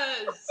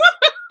 Yes!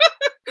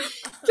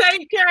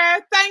 Take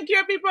care. Thank you,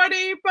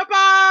 everybody.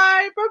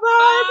 Bye-bye.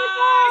 Bye-bye.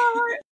 Bye-bye.